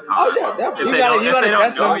a hard time. Oh yeah, definitely. If You they gotta, don't, you if gotta they don't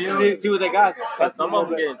test know them, you, see what they got. Because some of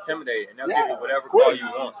them get intimidated and they'll Yeah. give you whatever Quick. call you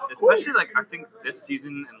want. especially like I think this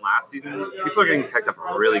season and last season, people are getting teched up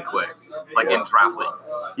really quick, like in draft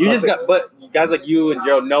leagues. You just got, but guys like you and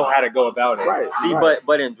Joe know how to go about it. Right. See, right.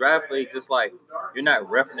 but in draft leagues, it's like you're not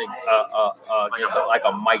reffing against like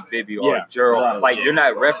a Mike Bibby or Yeah. a Gerald. Right. Like you're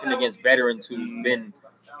not reffing against veterans who've been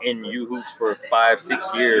in U hoops for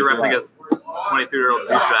 5-6 years. You're repping Like, against 23-year-old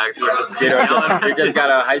douchebags who are just they just got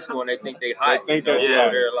out of high school and they think they hot. They think they're- So yeah.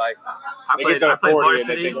 they're like, I played 40 and they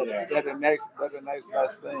varsity. think- They're the next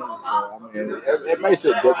best thing. So I mean, it makes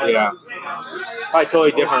it different. Yeah. Probably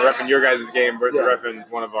totally different repping your guys' game versus Yeah. repping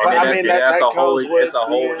one of But ours. I mean, that's that a whole comes with it's a whole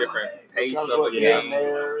being- different It pace comes of with the being game.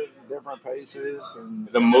 there, different paces and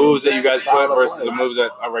The moves that you guys style put of versus play. the moves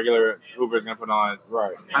that a regular Hooper is gonna put on.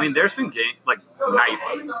 Right. I mean, there's been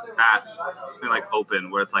nights at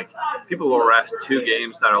Open where it's like people will ref 2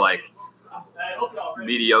 games that are like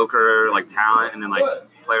mediocre talent, and then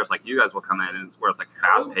players like you guys will come in and where it's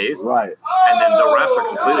fast paced, Right. and then the refs are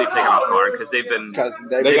completely taken off guard because they've been got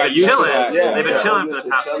chilling. used to that. Yeah. They've been Yeah. chilling for the So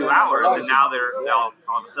past used to 2 hours, chilling. and now they're all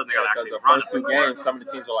of a sudden they got to actually the run first it. 2 games, some of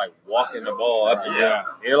the teams are like walking the ball up and Yeah. down.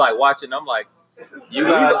 And you're like watching. I'm like, You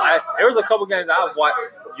guys, there was a couple games I've watched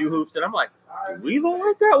you hoops, and I'm like, do we look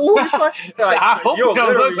like that? What we like? I hope You'll we don't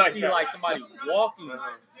literally look like see that. somebody walking,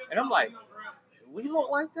 and I'm like, do we look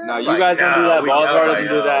like that? No, you Like, guys don't do that. we- Balls I was hard like,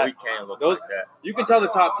 doesn't do that. We can't look Those like that. you can tell the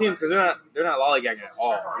top teams because they're not lollygagging at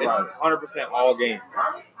all. It's 100% all game.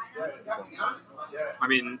 I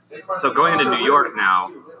mean, so going into New York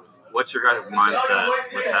now, what's your guys' mindset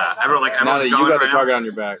with that? Now Everyone's that you going got the right target on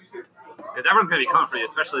your back, because everyone's going to be coming for you,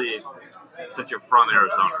 especially since you're from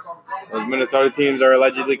Arizona. those Minnesota teams are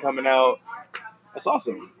allegedly coming out. That's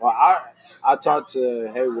awesome. Well, I talked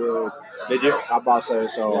to Haywood. Did you? I'm about to say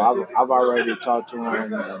so. I've already talked to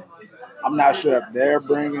him. And I'm not sure if they're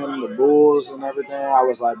bringing the Bulls and everything. I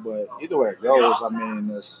was like, but either way it goes, I mean,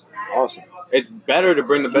 it's awesome. It's better to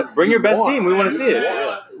bring your best team. We want to see it.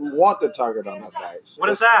 Yeah. We want the target on our backs. What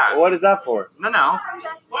is that? What is that for? No.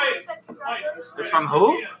 It's from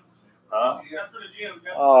who?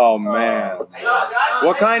 Oh man,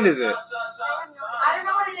 what kind is it? I don't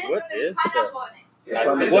know what it is. What but there's is pineapple on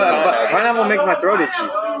it. But pineapple makes my throat itchy.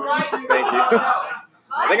 Thank you.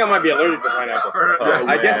 I think I might be allergic to pineapple.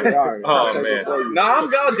 I guess. Oh, man. No, I'm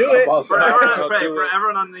gonna do it. For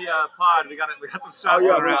everyone on the pod, we got some shots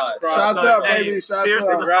going around. Shouts up, baby. Shouts cheers to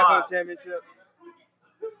up. the Congrats on pod. championship.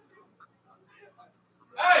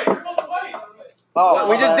 Oh,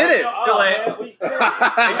 We just did it. Too late.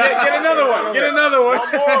 Get another one. Get another one.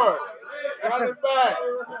 One more. Run it back.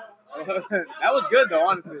 That was good though,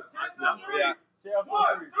 honestly. Yeah.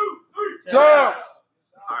 Jumps.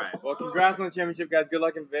 All right. Well, congrats on the championship, guys. Good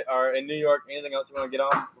luck in New York. Anything else you want to get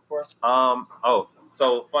on before?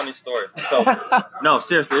 So funny story. So no,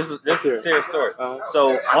 seriously, this is a serious story.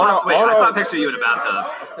 So I saw a picture of you in a bathtub.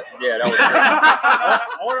 Yeah, that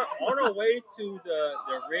was on our way to the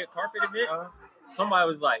red carpet event. Somebody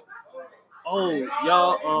was like, "Oh,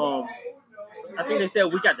 y'all, I think they said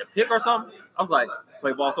we got the pick or something." I was like,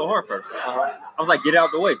 "Play ball so hard first. I was like, "Get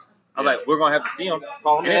out the way." I was like, "We're gonna have to see him."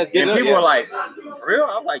 And people were like, "For real?"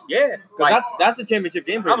 I was like, "Yeah." Like, that's the championship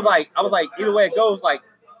game. I was like, either way it goes, like,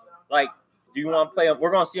 do you want to play them?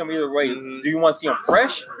 We're gonna see them either way. Mm-hmm. Do you want to see them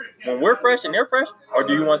fresh when we're fresh and they're fresh, or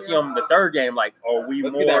do you want to see them the third game? Like, are we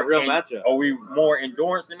Let's more get that real matchup. Are we more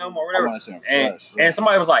endurance than them or whatever? I wanna see them And fresh. and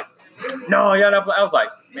somebody was like, "No, yeah." I was like,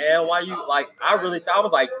 "Man, why you like?" I really thought I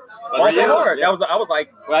was like, "Why so hard?" I was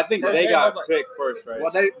like, well, I think they I got was like- picked first, right?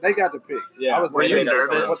 Well, they got the pick. Yeah. I was Were you like,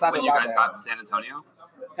 nervous without when a you doubt guys that got to San Antonio?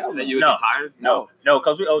 hell That you would No. be tired? no,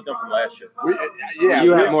 because we owed them from last year. We, yeah,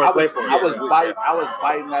 You we- had more I to play was, for. I was Yeah.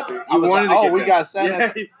 biting at the. I You was wanted like, to oh, get we that. got San Yeah.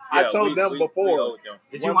 Antonio. I told we them before. owed them.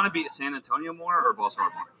 Did you want to beat San Antonio more or Baltimore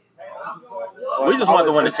more? We just wanted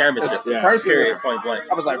to win the championship. Yeah. Personally, Period. Point blank.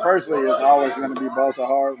 I was like, personally, it's always going to be Bosa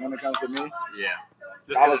hard when it comes to me. Yeah.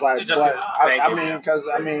 I was like, but I mean, because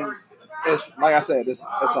it's like I said, it's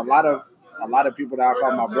a lot of people that I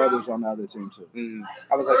call my brothers on the other team too. Mm.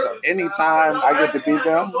 I was like, so anytime I get to beat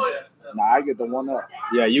them, now I get the one up.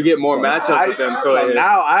 Yeah, you get more matchups with them. So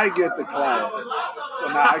now I get the clout. So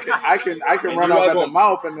now I can And run you off guys at the won't-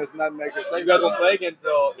 mouth and there's nothing they can say. you guys to won't me. play again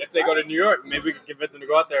until if they go to New York. Maybe we can convince them to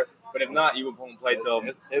go out there. But if not, you won't play till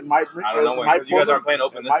It might. I don't know when, because you guys aren't playing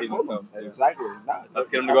open this season. So Exactly. Nah. let's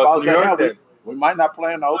get them to go out to New York then. We might not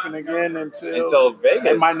play in the open again Until Vegas.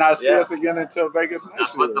 They might not see Yeah. us again until Vegas next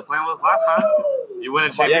That's year. what the plan was last time. You win a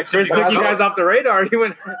Yeah, championship. Chris you took go you guys to- off the radar. He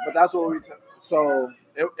went. But that's what so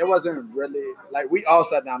it wasn't really like we all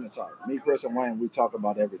sat down and talked. Me, Chris, and Wayne, we talked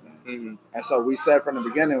about everything. Mm-hmm. And so we said from the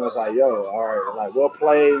beginning, it was like, yo, all right, like we'll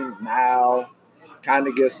play now, kind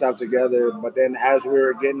of get stuff together. But then as we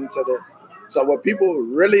were getting to so what people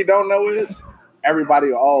really don't know is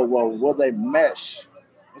everybody, oh, well, will they mesh?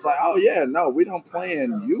 It's like, oh, yeah, no, we don't play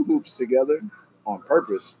in U-hoops together on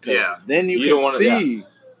purpose. 'Cause Yeah. then you don't can wanna- see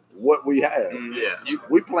what we have. Yeah.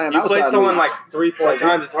 We playing You outside play someone leagues. like 3-4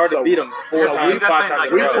 times. It's hard to beat them 4 so times, you guys 5 playing, times.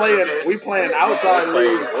 like, we Yeah. playing outside We'll play-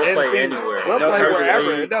 leagues we'll in play Phoenix. anywhere. We'll No play church wherever.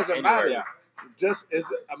 league, It doesn't anywhere. matter. Yeah. Just it's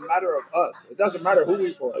a matter of us. It doesn't matter who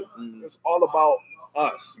we play. It's all about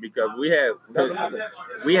us. Because Doesn't matter.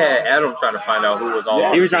 we had Adam trying to find out who was on.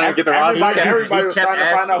 Yeah. He was trying to get the roster. Everybody was kept trying to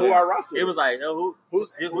find out asking. who our roster It was like, who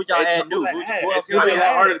who's y'all had new? Who else It's going to be a y'all lot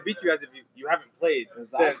had? harder to beat you guys if you haven't played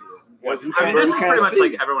Exactly. since. What you I mean, can't- this you is can't pretty much see.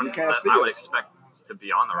 like everyone You can't that see I would us. expect to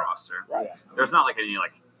be on the roster. Right. There's not like any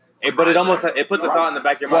like. But it almost surprises. it puts a thought in the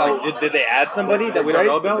back of your mind. Like, did they add somebody that we don't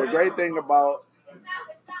know about? The great thing about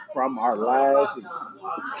from our last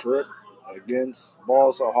trip against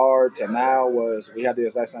Ball So Hard to now was we had the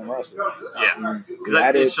exact same roster. Yeah, because We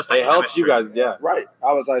added- it's just like chemistry. Right.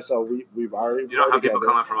 I was like, so we've already. You don't have people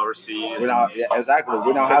together. coming from overseas. We don't, yeah, exactly.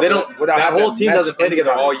 We don't 'Cause have they to. don't- We don't that have whole to team mesh doesn't play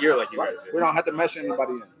together anybody. all year like you guys do. We don't have to mesh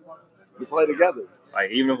anybody in. We play together. Like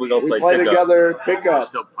even if we go We play, play pickup. together, pick up,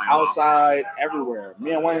 still playing well. outside, everywhere.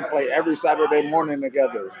 Me and Wayne play every Saturday morning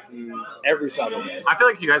together. Every Saturday. I feel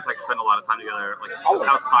like you guys like spend a lot of time together, like just Always.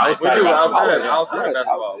 outside. We do outside of Right.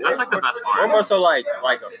 basketball. That's like the best We're part. more so like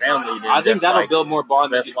a family. Than I think just, that'll like, build more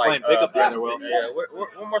bond than that's just playing pickup together. Will. Yeah,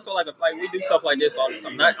 we're more so like we do stuff like this all the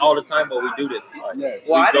time. Not all the time, but we do this. Like, Yeah.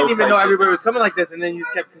 Well, we I didn't go even know places. everybody was coming like this, and then you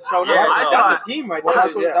just kept showing Yeah, up. I That's thought- a team right Well, there.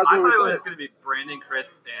 that's what I we thought it said. was going to be Brandon,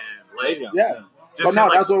 Chris, and Lake. Yeah. Just But no,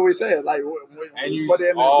 like, that's what we said. Like, when And you put it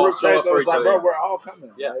in the all group show text, up it for was each like, other. bro, we're all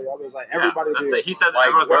coming. Yeah. Like, I was like, yeah, everybody that's did. it. He said that Like,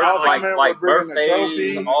 everyone's we're all like, coming, we're bringing the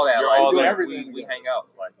birthdays, trophy. all that. You're Like, all do there. everything. we hang out.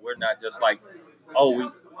 Like we're not just like, I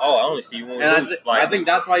only see you when we And lose. Like I think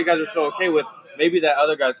that's why you guys are so okay with maybe that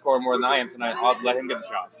other guy scoring more than I am tonight. I'll let him get the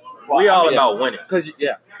shots. we all yeah. about winning. Because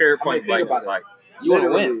yeah, Period. I mean, Point think blank. about it. Like you want to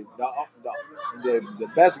Literally, win. the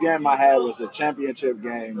best game I had was a championship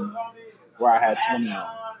game where I had 21.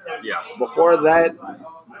 yeah. Before that,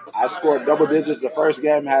 I scored double digits. The first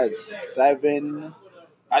game had 7.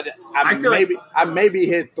 I feel like- I maybe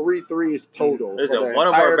hit 3 threes total. listen, for the one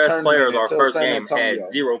of entire our best tournament players, our until first San game Antonio. had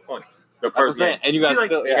 0 points. The That's what I'm first saying. game, And you guys See, like,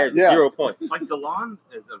 still, he had Yeah. 0 points. Like DeLon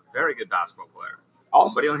is a very good basketball player,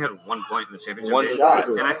 Also, but he only had 1 point in the championship One game. shot.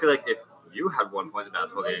 And I feel like if you had 1 point in the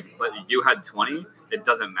basketball game, but you had 20, it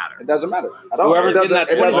doesn't matter. it doesn't matter. I don't. Whoever's it doesn't,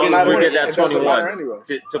 getting that it 20 doesn't as long matter. as we get that It doesn't 21. matter anyway.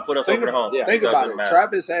 To put us Think, over the hump. Yeah. think about doesn't it. matter.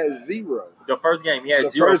 Travis has 0. The first game, he had The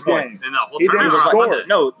 0 first game. points. In the whole He didn't tournament, score. wasn't it?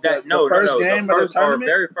 No, The first game of the our tournament,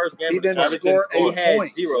 very first game, he of the didn't tournament, score he had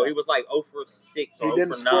points. 0. He was like 0 for 6 or He 0 didn't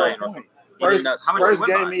for score a 9 or point. something. He did First, not How much did first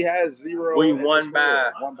he win game by? he had 0. We and he won scored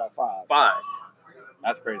by 1 by 5. 5.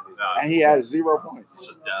 That's crazy. And he has 0 It's points.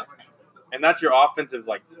 just depth. And that's your offensive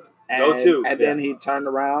like And, go-to. and then he turned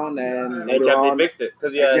around and He later on, fixed it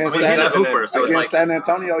because yeah, against I mean, he's a San, hooper, so it's against like San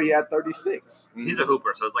Antonio, he had 36. he's a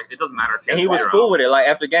hooper, so it's like it doesn't matter if And he was 0. cool with it. Like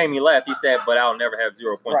after the game, he left. He said, "But I'll never have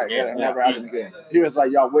 0 points Right, again." it'll never happen again. He was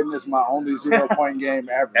like, y'all witnessed my only 0-point game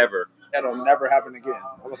ever. Ever. It'll never happen again.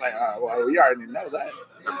 I was like, all right, well, we already know that.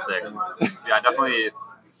 That's sick. Yeah, I definitely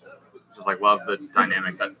just like love the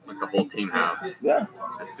dynamic that like the whole team has. Yeah.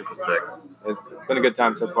 It's super sick. It's been a good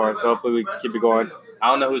time so far. So hopefully we keep it going. I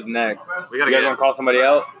don't know who's next. We gotta You guys get want to call somebody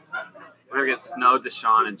out? we're gonna get Snow,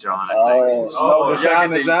 Deshaun, and John. I Oh, think. Snow, y'all Deshaun,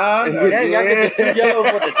 get and John. Yeah, y'all get the 2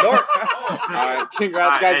 yellows with the dark. All right, congrats, All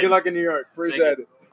right, guys. hey. Good luck in New York. Appreciate it.